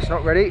 No, that's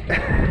not ready.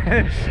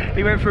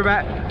 He went through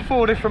about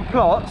 4 different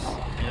plots,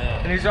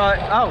 and he's like,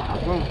 oh,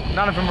 well,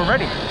 none of them are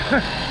ready.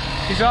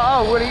 He's like,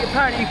 oh, well,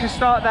 apparently you can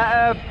start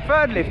that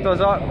third lift. I was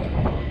like,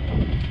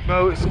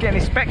 well, it's getting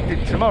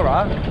inspected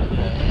tomorrow,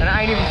 and it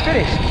ain't even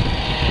finished.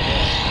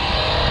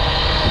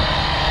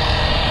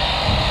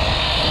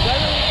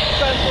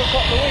 For a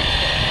couple of weeks.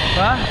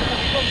 Huh?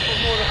 It's gone for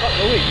more than a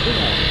couple of weeks, isn't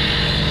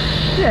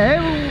it? Yeah,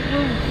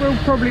 we'll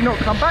probably not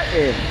come back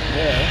here.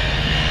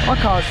 Yeah. I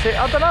can't see,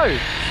 I don't know.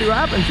 See what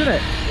happens, isn't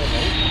it?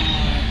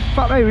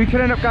 Fuck me, we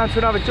could end up going to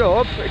another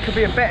job. It could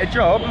be a better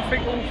job and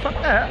think, well, fuck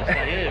that.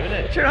 Yeah, isn't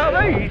it? Do you know what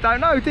I mean? You don't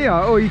know, do you?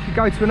 Or you could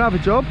go to another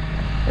job,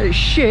 it's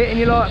shit, and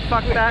you're like,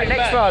 fuck that,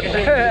 next one.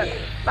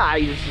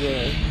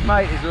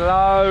 Mate, there's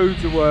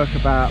loads of work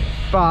about,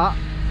 but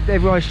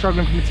everyone's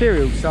struggling for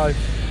materials, so.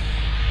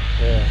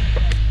 Yeah.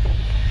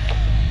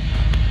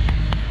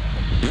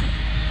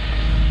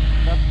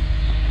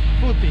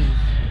 Footings.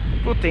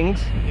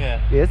 Footings?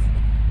 Yeah. Yes.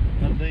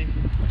 Are they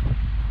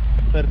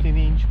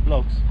 13-inch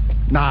blocks?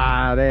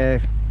 Nah,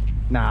 they're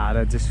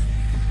just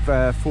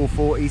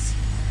 440s.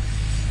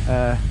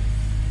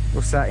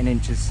 What's that in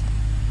inches?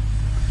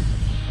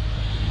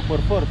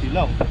 440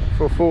 long.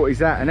 440's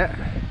that, innit?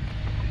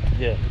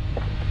 Yeah.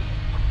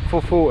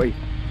 440.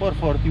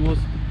 440 was.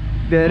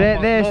 Yeah,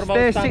 they're normal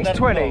standard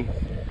 620. block.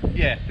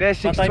 Yeah. They're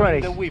But I 620.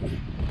 mean the width.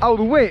 Oh,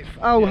 the width.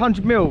 Oh, Yeah.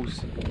 100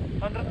 mils.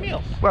 100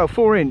 mils. Well,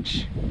 4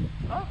 inch.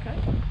 Okay.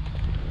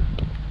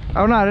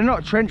 Oh no, they're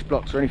not trench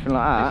blocks or anything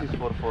like that. This is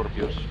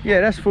 440.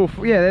 Yeah, that's 4.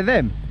 Yeah, they're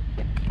them.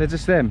 They're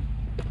just them.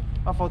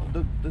 I thought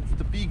that's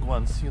the big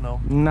ones, you know.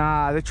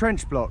 Nah, they're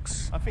trench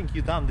blocks. I think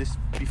you done this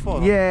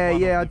before. Yeah,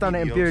 one yeah, of I've the done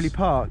it in videos Burley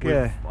Park. with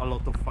Yeah, a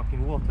lot of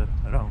fucking water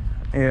around.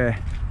 yeah.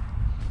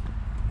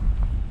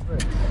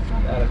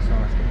 That looks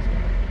nice.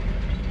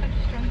 I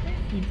just drank it.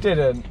 You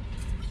didn't.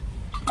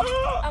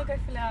 I'll go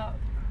fill it out.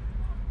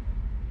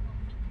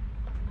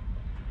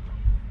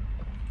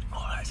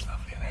 Oh, that's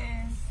lovely.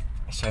 It is.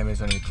 Shame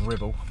there's only a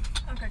dribble.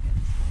 Okay,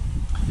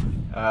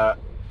 good.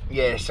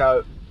 Yeah,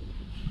 so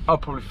I'll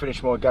probably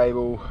finish my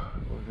gable.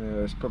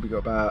 It's probably got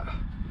about.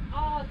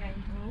 Oh, okay,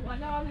 cool. I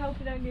know I'm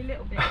helping only a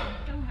little bit, but I'm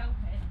still helping.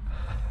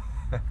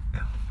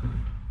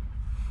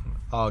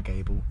 Our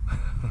gable.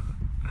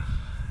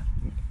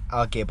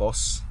 Our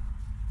gibbos.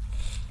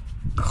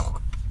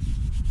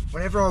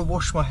 Whenever I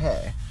wash my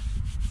hair,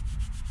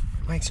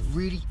 it makes it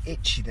really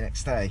itchy the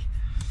next day.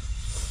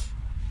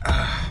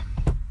 God,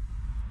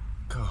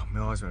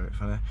 my eyes are a bit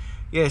funny.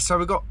 Yeah, so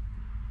we got.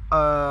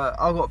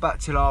 I got back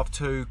till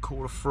 2:30,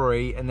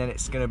 3:45, and then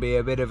it's going to be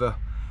a bit of a,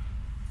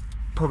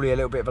 probably a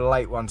little bit of a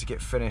late one to get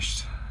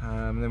finished.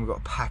 Then we've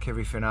got to pack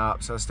everything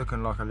up, so it's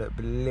looking like a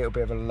little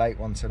bit of a late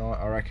one tonight,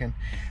 I reckon.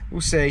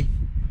 We'll see.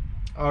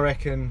 I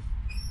reckon.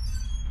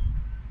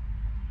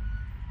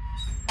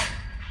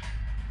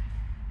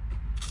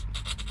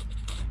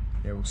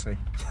 Yeah, we'll see.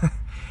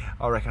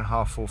 I reckon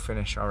 4:30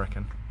 finish, I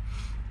reckon.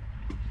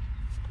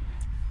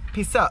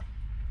 Peace up,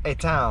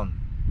 A-Town.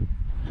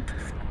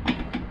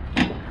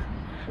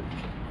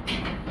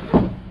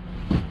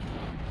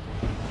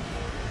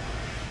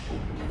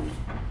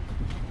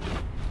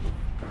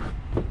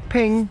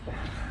 Ping.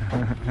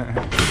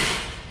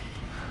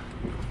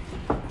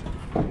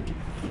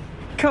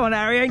 Come on,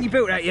 Harry, ain't you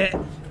built that yet?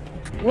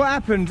 What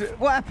happened?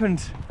 What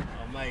happened? Oh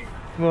mate,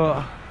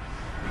 What?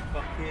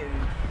 fucking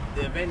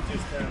the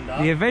Avengers turned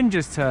up. The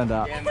Avengers turned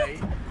up. Yeah mate.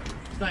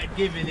 Started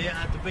giving it,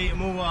 had to beat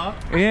them all up.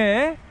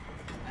 Yeah?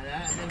 And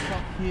then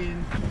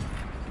fucking,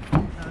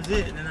 that was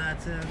it. Then I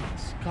had to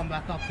come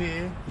back up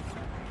here.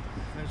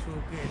 Let's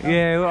walk in.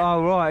 Yeah,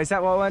 oh right, is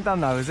that what went done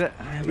though, is it?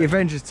 Yeah, The mate.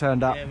 Avengers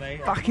turned up. Yeah,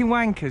 mate. Fucking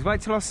wankers,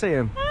 wait till I see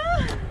them.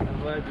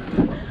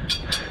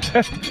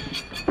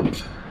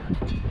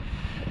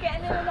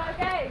 Getting ill like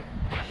game.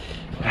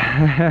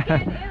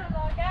 Getting ill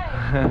like game.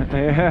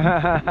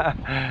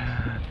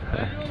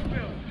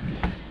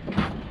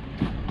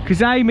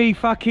 Because Amy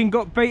fucking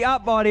got beat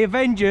up by the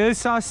Avengers,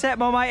 so I set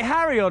my mate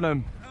Harry on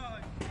them.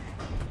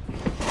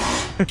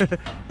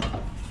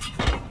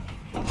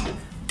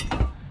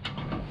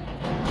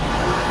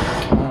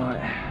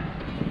 Right.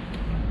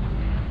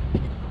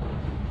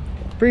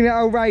 Bring that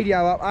old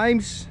radio up,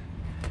 Ames.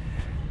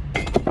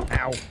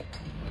 Ow.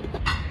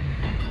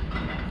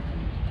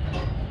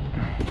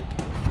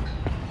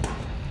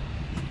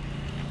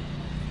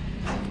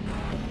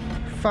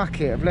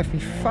 Fuck it, I've left me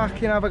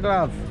fucking other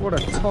glove. What a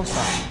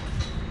tosser.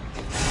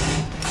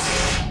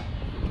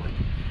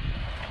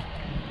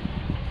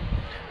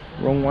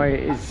 Wrong way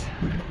it is.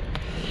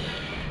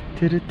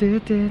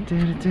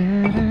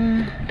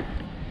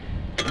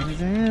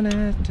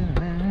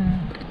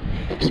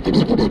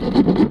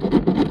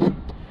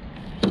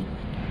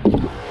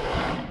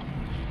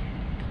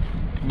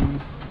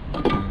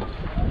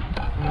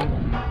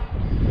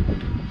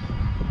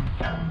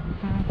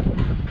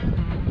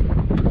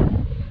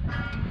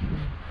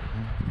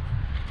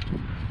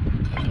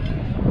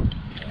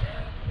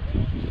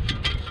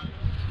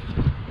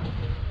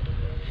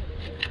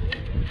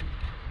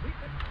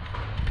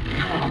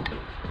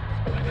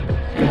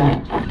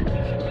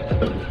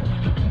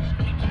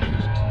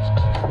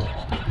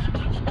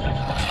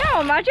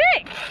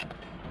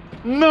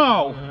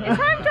 No! It's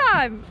home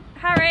time!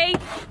 Harry!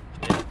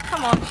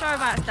 Come on, show him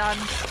how it's done.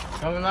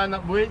 Come and line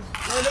up, boys.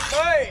 Line up,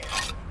 mate!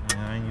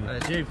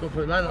 That's you, got to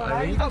put line up,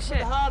 Harry. Oh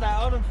shit. Hard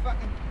out on and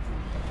fucking.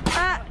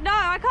 No,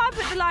 I can't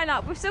put the line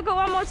up. We've still got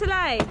one more to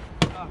lay.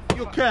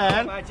 You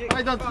can. I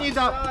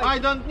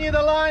don't need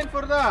a line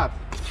for that.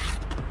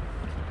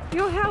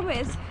 Your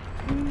helmet is,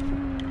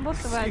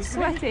 what's the word,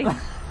 sweating.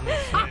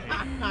 There's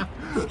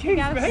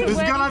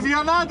gonna be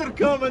another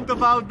comment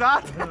about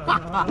that.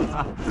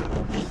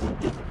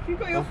 You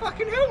got your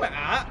fucking helmet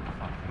out,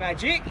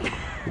 Magic.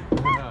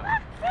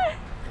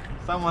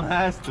 Someone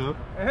has to.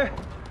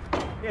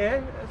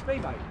 Yeah, that's me,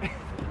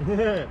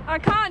 mate. I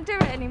can't do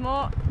it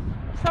anymore.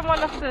 Someone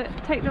has to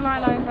take the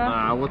line over.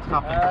 Ah, what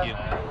happened here?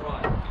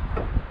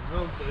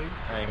 Will do.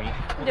 Amy,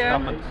 what Yeah.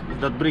 happened? Is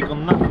that brick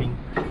on nothing?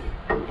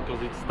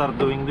 Because it started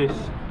doing this.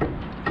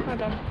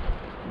 Hold on.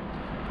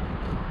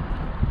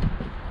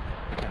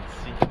 I can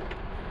see.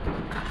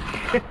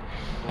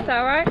 Is that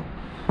alright?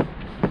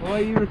 Why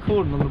are you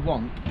recording on the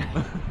wonk?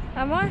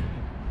 Am I? No,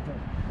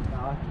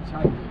 I can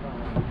change it.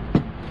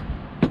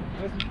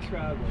 Where's the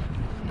trouble?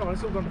 Come on,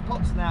 it's all gone to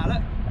pots now,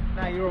 look.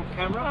 Now you're on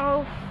camera.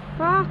 Oh,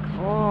 fuck.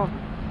 Oh.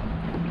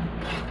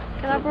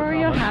 Can I borrow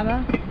your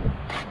hammer? You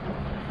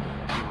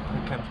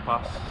can't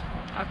pass.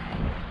 Okay.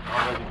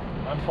 Already.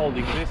 I'm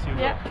holding this, you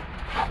Yeah.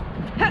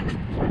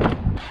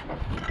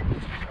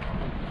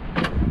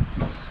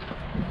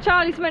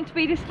 Charlie's meant to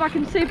be this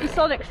fucking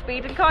supersonic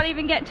speed and can't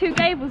even get 2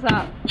 gables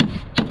up.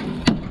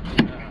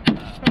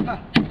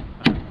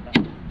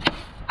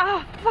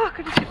 Oh fuck,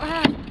 I just hit my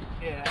hand.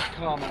 Yeah,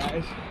 calm that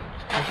is.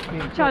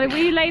 Charlie, will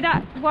you lay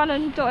that one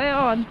and dot it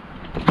on?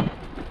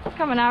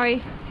 Come on,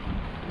 Harry.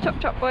 Chop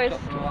chop, boys.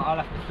 I'll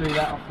have to do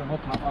that off the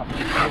hop up after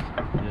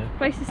this.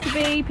 Places to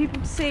be,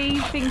 people to see,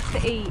 things to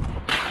eat.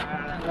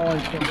 That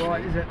line's not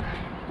right, is it?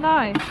 No,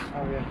 Oh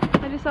yeah.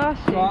 I just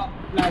asked you. Right,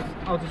 lads,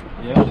 I'll just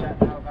Yeah. chat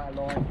now about a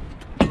line.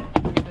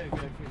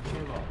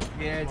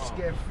 Yeah, just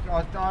get.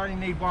 I only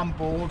need one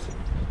board.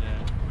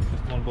 Yeah,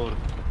 just one board.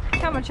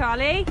 Come on,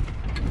 Charlie.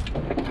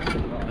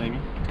 Amy.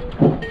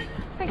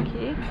 Thank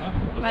you.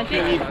 He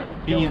Magic.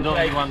 needs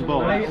only one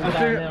board.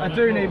 I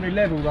do need my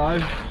level though.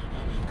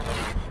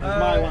 There's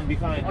my one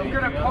behind I'm you.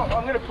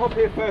 gonna pop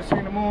here first thing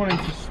in the morning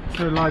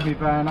to load my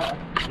van up.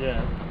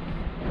 Yeah.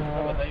 You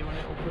want it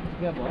all put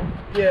together?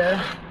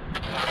 Yeah.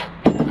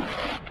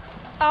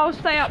 I'll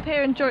stay up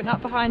here and joint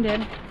up behind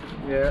him.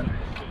 Yeah.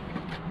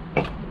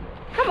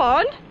 Come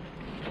on.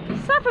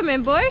 Slap him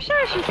in, boy. Show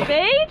us your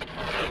speed.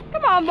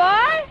 Come on,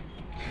 boy.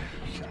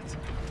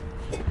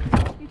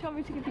 You told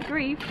me to give you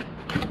grief.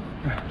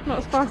 Not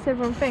as fast as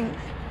everyone thinks.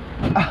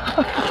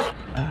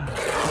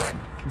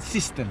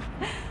 Consistent.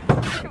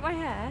 Look at my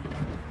hair.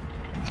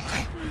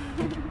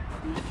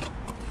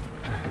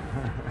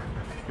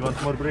 You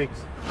want more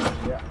bricks?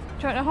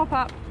 Trying to hop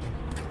up.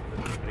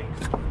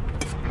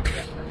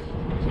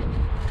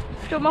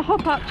 Do you want my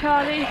hop up,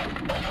 Charlie?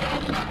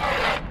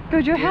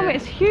 God, your helmet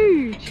is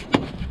huge.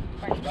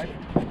 Thanks, mate.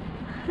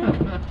 Don't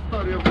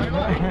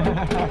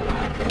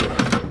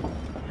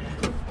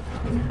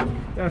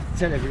have to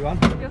tell everyone.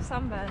 You're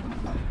sunburned.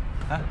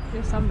 Huh?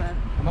 You're sunburned.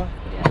 Am I?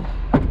 Yeah.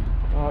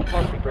 Alright,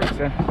 pass me bricks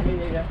then.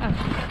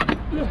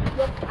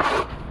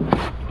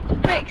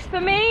 Bricks for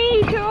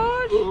me,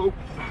 George.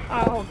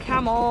 Oh,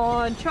 come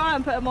on. Try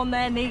and put them on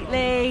there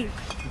neatly.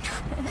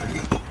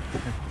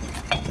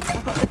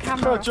 I've got the Come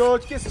camera. on,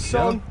 George, get us a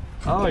song.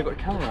 Oh, you got a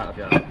camera out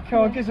of you. Come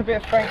on, give us a bit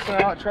of Frank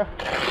Sinatra.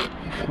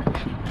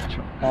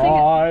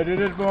 I did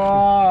it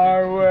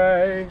my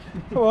way.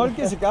 Come on,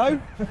 give us a go.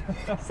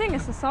 Sing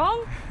us a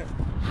song.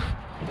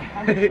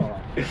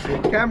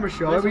 Camera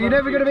shy, but you're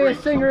never going to be a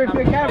singer if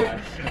you're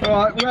camera.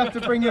 Alright, we'll have to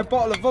bring you a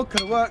bottle of vodka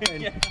to work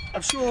then.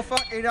 I'm sure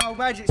fucking old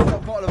Magic's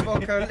got a bottle of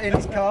vodka in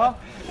his car.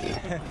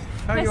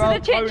 Listen to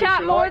the chit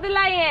chat, more of the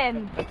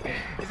lay-in.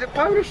 Is it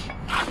Polish?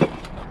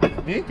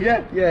 Me?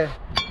 Yeah. Yeah.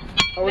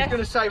 I was Yes.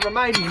 going to say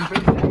Romanian, but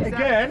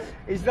Again?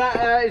 is that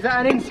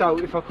an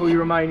insult if I call you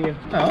Romanian?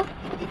 No.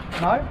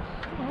 No?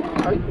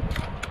 Okay.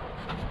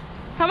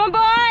 Come on,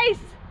 boys.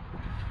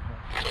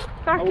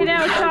 Fucking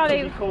hell,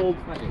 Charlie. Cold.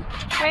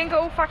 We ain't got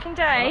all fucking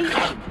day.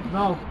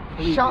 No.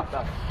 Shut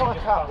the fuck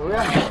up, will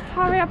ya?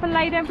 Hurry up and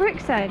lay them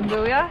bricks in,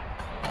 will ya?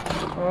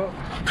 Well,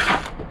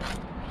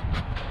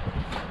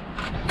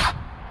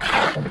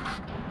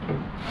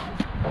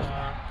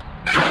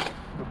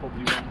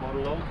 Probably one more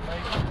load,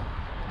 maybe.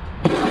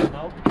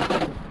 No?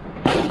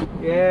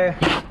 yeah.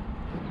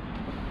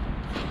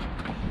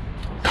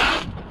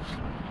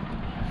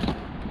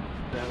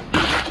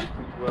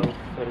 12,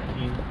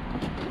 13.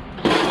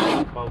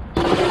 About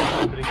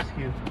bricks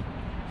here.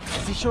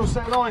 Is this your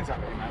set of lines up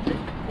here, Magic?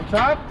 What's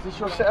that? Is this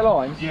your set of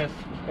lines? Yes.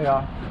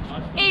 Yeah.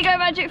 Here you go,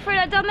 Magic. Throw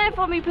that down there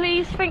for me,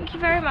 please. Thank you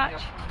very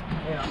much.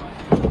 Yeah.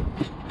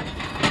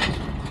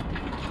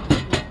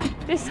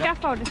 This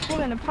scaffold is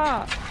falling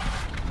apart.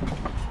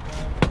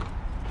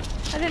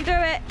 I didn't do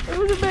it. It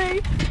wasn't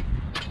me.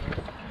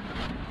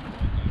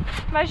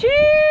 Magic!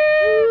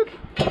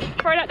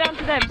 Throw that down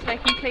to them so they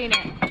can clean it.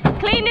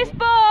 Clean this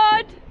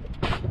board!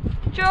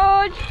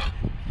 George!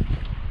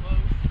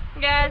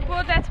 Yeah, the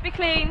board's there to be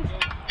cleaned.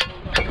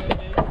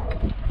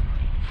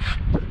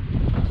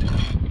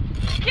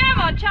 Come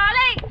on,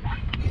 Charlie!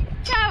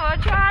 Come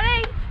on,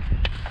 Charlie!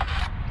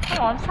 Come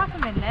on, slap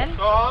him in then.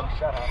 Go on.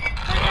 Shut up.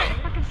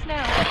 Fucking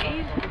snail,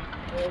 please.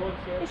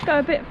 Let's go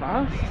a bit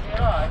fast.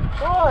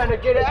 Trying to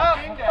get it up,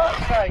 for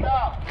fuck's sake.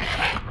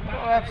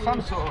 Gotta have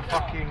some sort of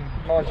fucking...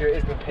 Mind you, it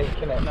is the peak,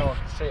 isn't it? No one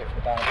can see it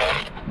from down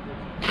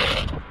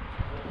there.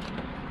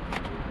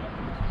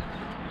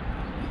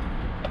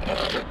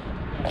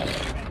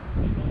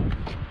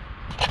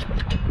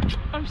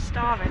 I'm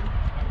starving.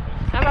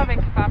 I'm having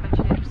kebab and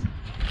chips.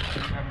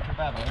 You're having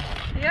kebab,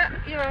 eh? Yeah,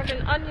 you're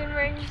having onion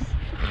rings.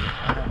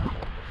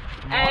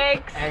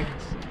 Eggs.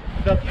 Eggs.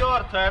 That's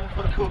your turn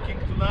for cooking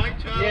tonight,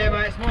 Charlie. Yeah,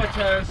 mate, it's my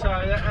turn, so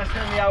that's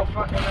when the old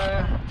fucking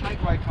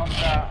takeaway comes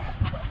out.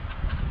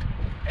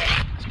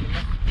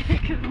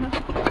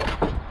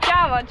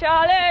 Come on,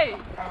 Charlie!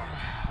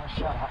 Oh,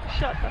 shut up.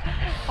 Shut up.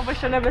 I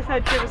wish I never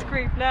said give us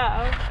grief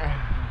now.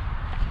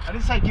 I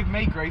didn't say give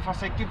me grief, I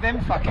said give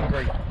them fucking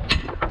grief.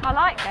 I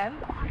like them.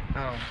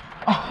 Oh.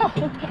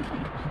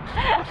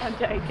 I'm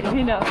joking,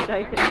 you know I'm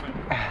joking.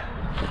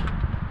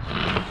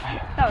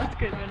 That was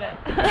good, wasn't it?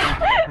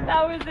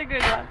 That was a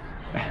good one.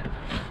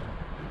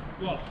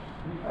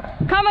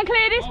 Come and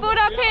clear this board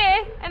up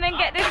here and then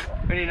get this.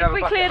 We need If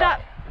we cleared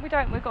up. We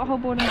don't, we've got a whole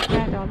board on the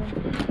ground, darling.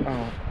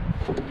 Oh.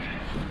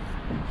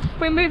 If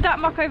we move that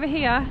muck over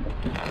here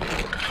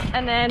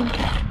and then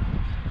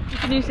you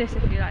can use this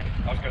if you like.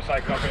 I was going to say,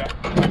 come here.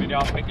 Maybe the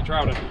arse, pick your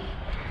trout in.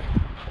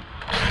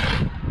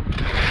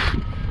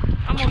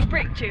 I'm on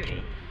brick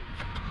duty.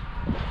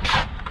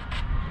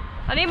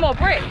 I need more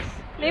bricks.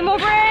 Need more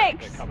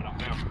bricks. They're coming up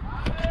now.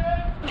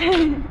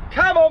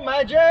 Come on,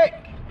 Magic!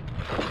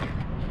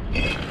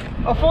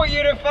 I thought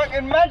you'd have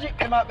fucking magic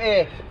them up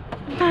here.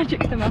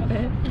 Magic them up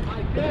here.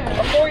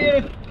 I thought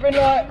you'd have been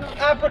like,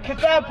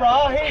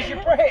 abracadabra, here's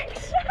your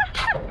bricks.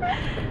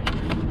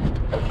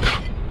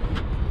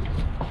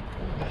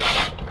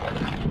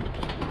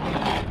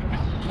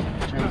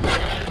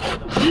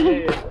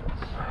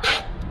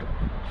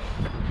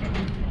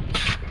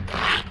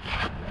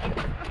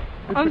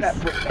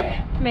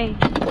 Me.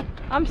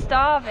 I'm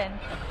starving.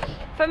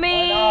 For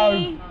me. I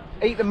know.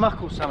 Eat the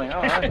muck or something,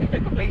 alright?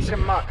 Eat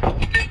some muck.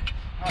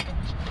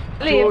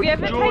 Lee, have you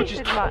ever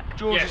tasted muck?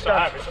 George Yes, I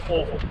have. It's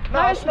awful.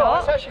 No, it's not. not.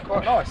 It's actually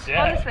quite nice.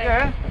 Yeah. Honestly.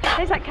 Yeah. It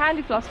tastes like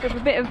candy floss with a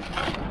bit of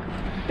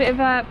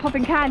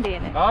popping candy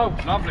in it. Oh,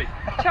 lovely.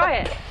 Try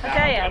it. I Yeah,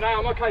 dare you. no,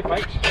 I'm okay,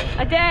 thanks.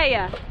 I dare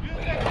you.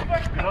 I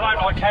don't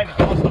like candy, I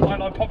don't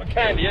like popping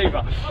candy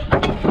either.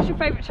 What's your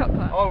favourite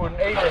chocolate? I wouldn't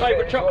eat it.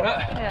 Favourite chocolate?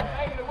 Yeah.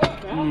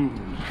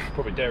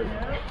 Probably dairy.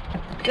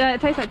 Yeah,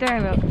 it tastes like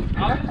dairy milk.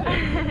 Oh,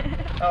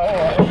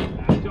 alright.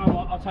 Do you know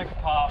what? I'll take a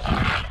pass.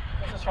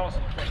 There's a chance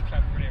that the break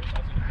came from here.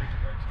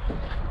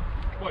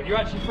 What, you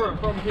actually threw it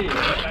from here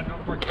and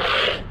not break it?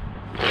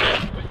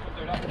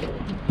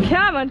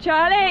 Come on,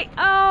 Charlie.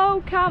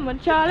 Oh, come on,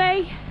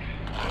 Charlie.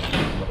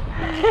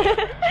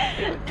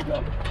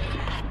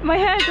 My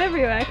hair's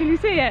everywhere. Can you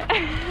see it?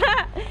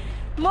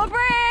 More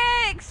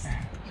bricks.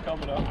 It's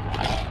coming up.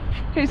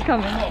 Who's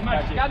coming? Oh,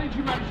 Magic, how did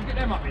you manage to get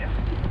them up here?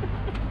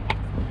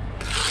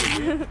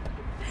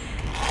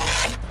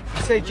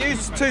 See,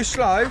 Juice is too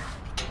slow,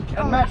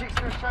 and Magic's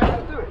going to show you how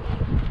to do it.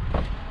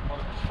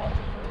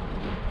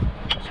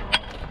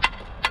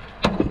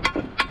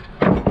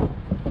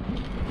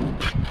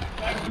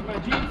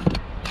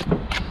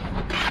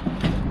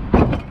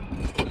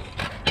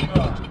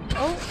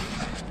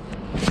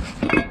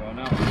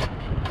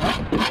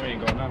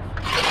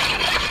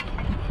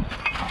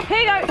 Here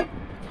you go.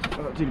 I've got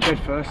to do the bed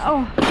first.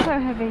 Oh, so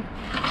heavy.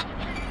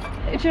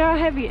 Do you know how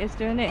heavy it is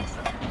doing this?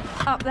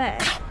 Up there.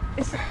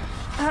 It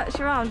hurts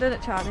your arm, doesn't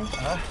it, Charlie?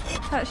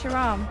 Hurts your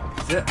arm.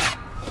 Is it?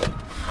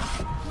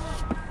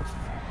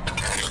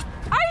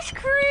 Ice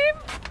cream!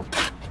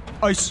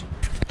 Ice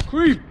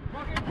cream!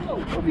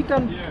 What have you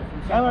done?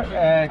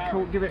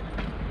 Cool, give it.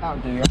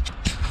 That'll do you.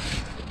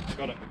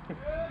 Got it.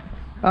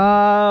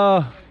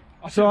 Oh,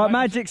 so our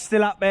Magic's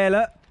still up there,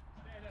 look.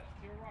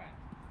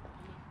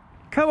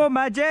 Come on,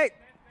 Magic.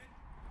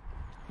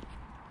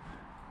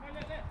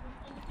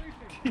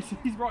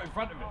 He's right in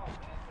front of it.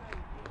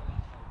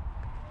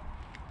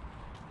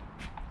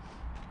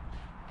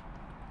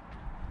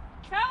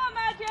 Come on,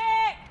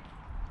 Magic!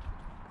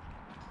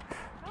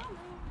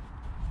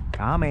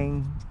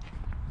 Coming.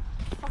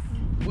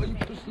 What are you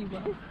pussy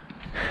about?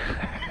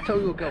 Tell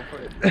your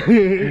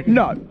girlfriend.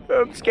 No,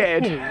 I'm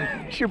scared.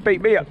 She'll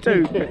beat me up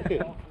too. Put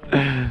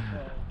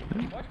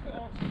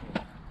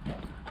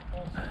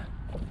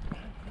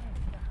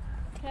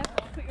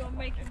you on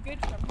making good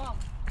for Mum.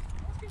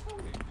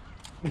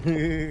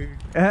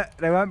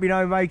 There won't be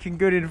no making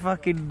good in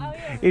fucking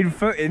in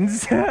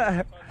footings.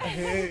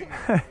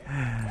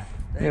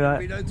 You know.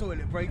 Be no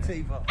toilet breaks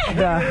either.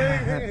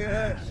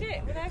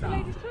 Shit, will they have a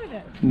ladies'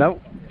 toilet?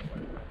 Nope.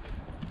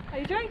 Are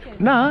you joking?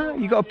 Nah,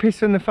 you got to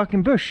piss in the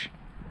fucking bush.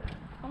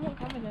 I'm not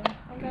coming then.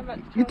 I'm going back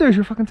to You do as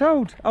you're fucking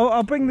told.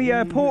 I'll bring the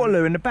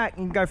portaloo in the back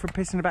and go for a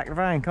piss in the back of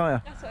the van, can't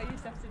you? That's what I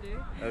used to have to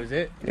do. That was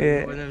it?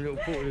 Yeah. One of them little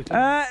portals.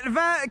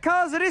 The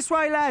cars are this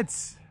way,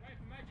 lads.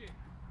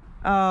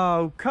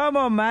 Oh, come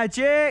on,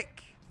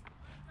 Magic.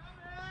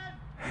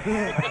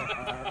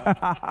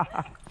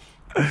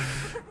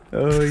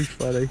 Oh, he's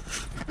funny.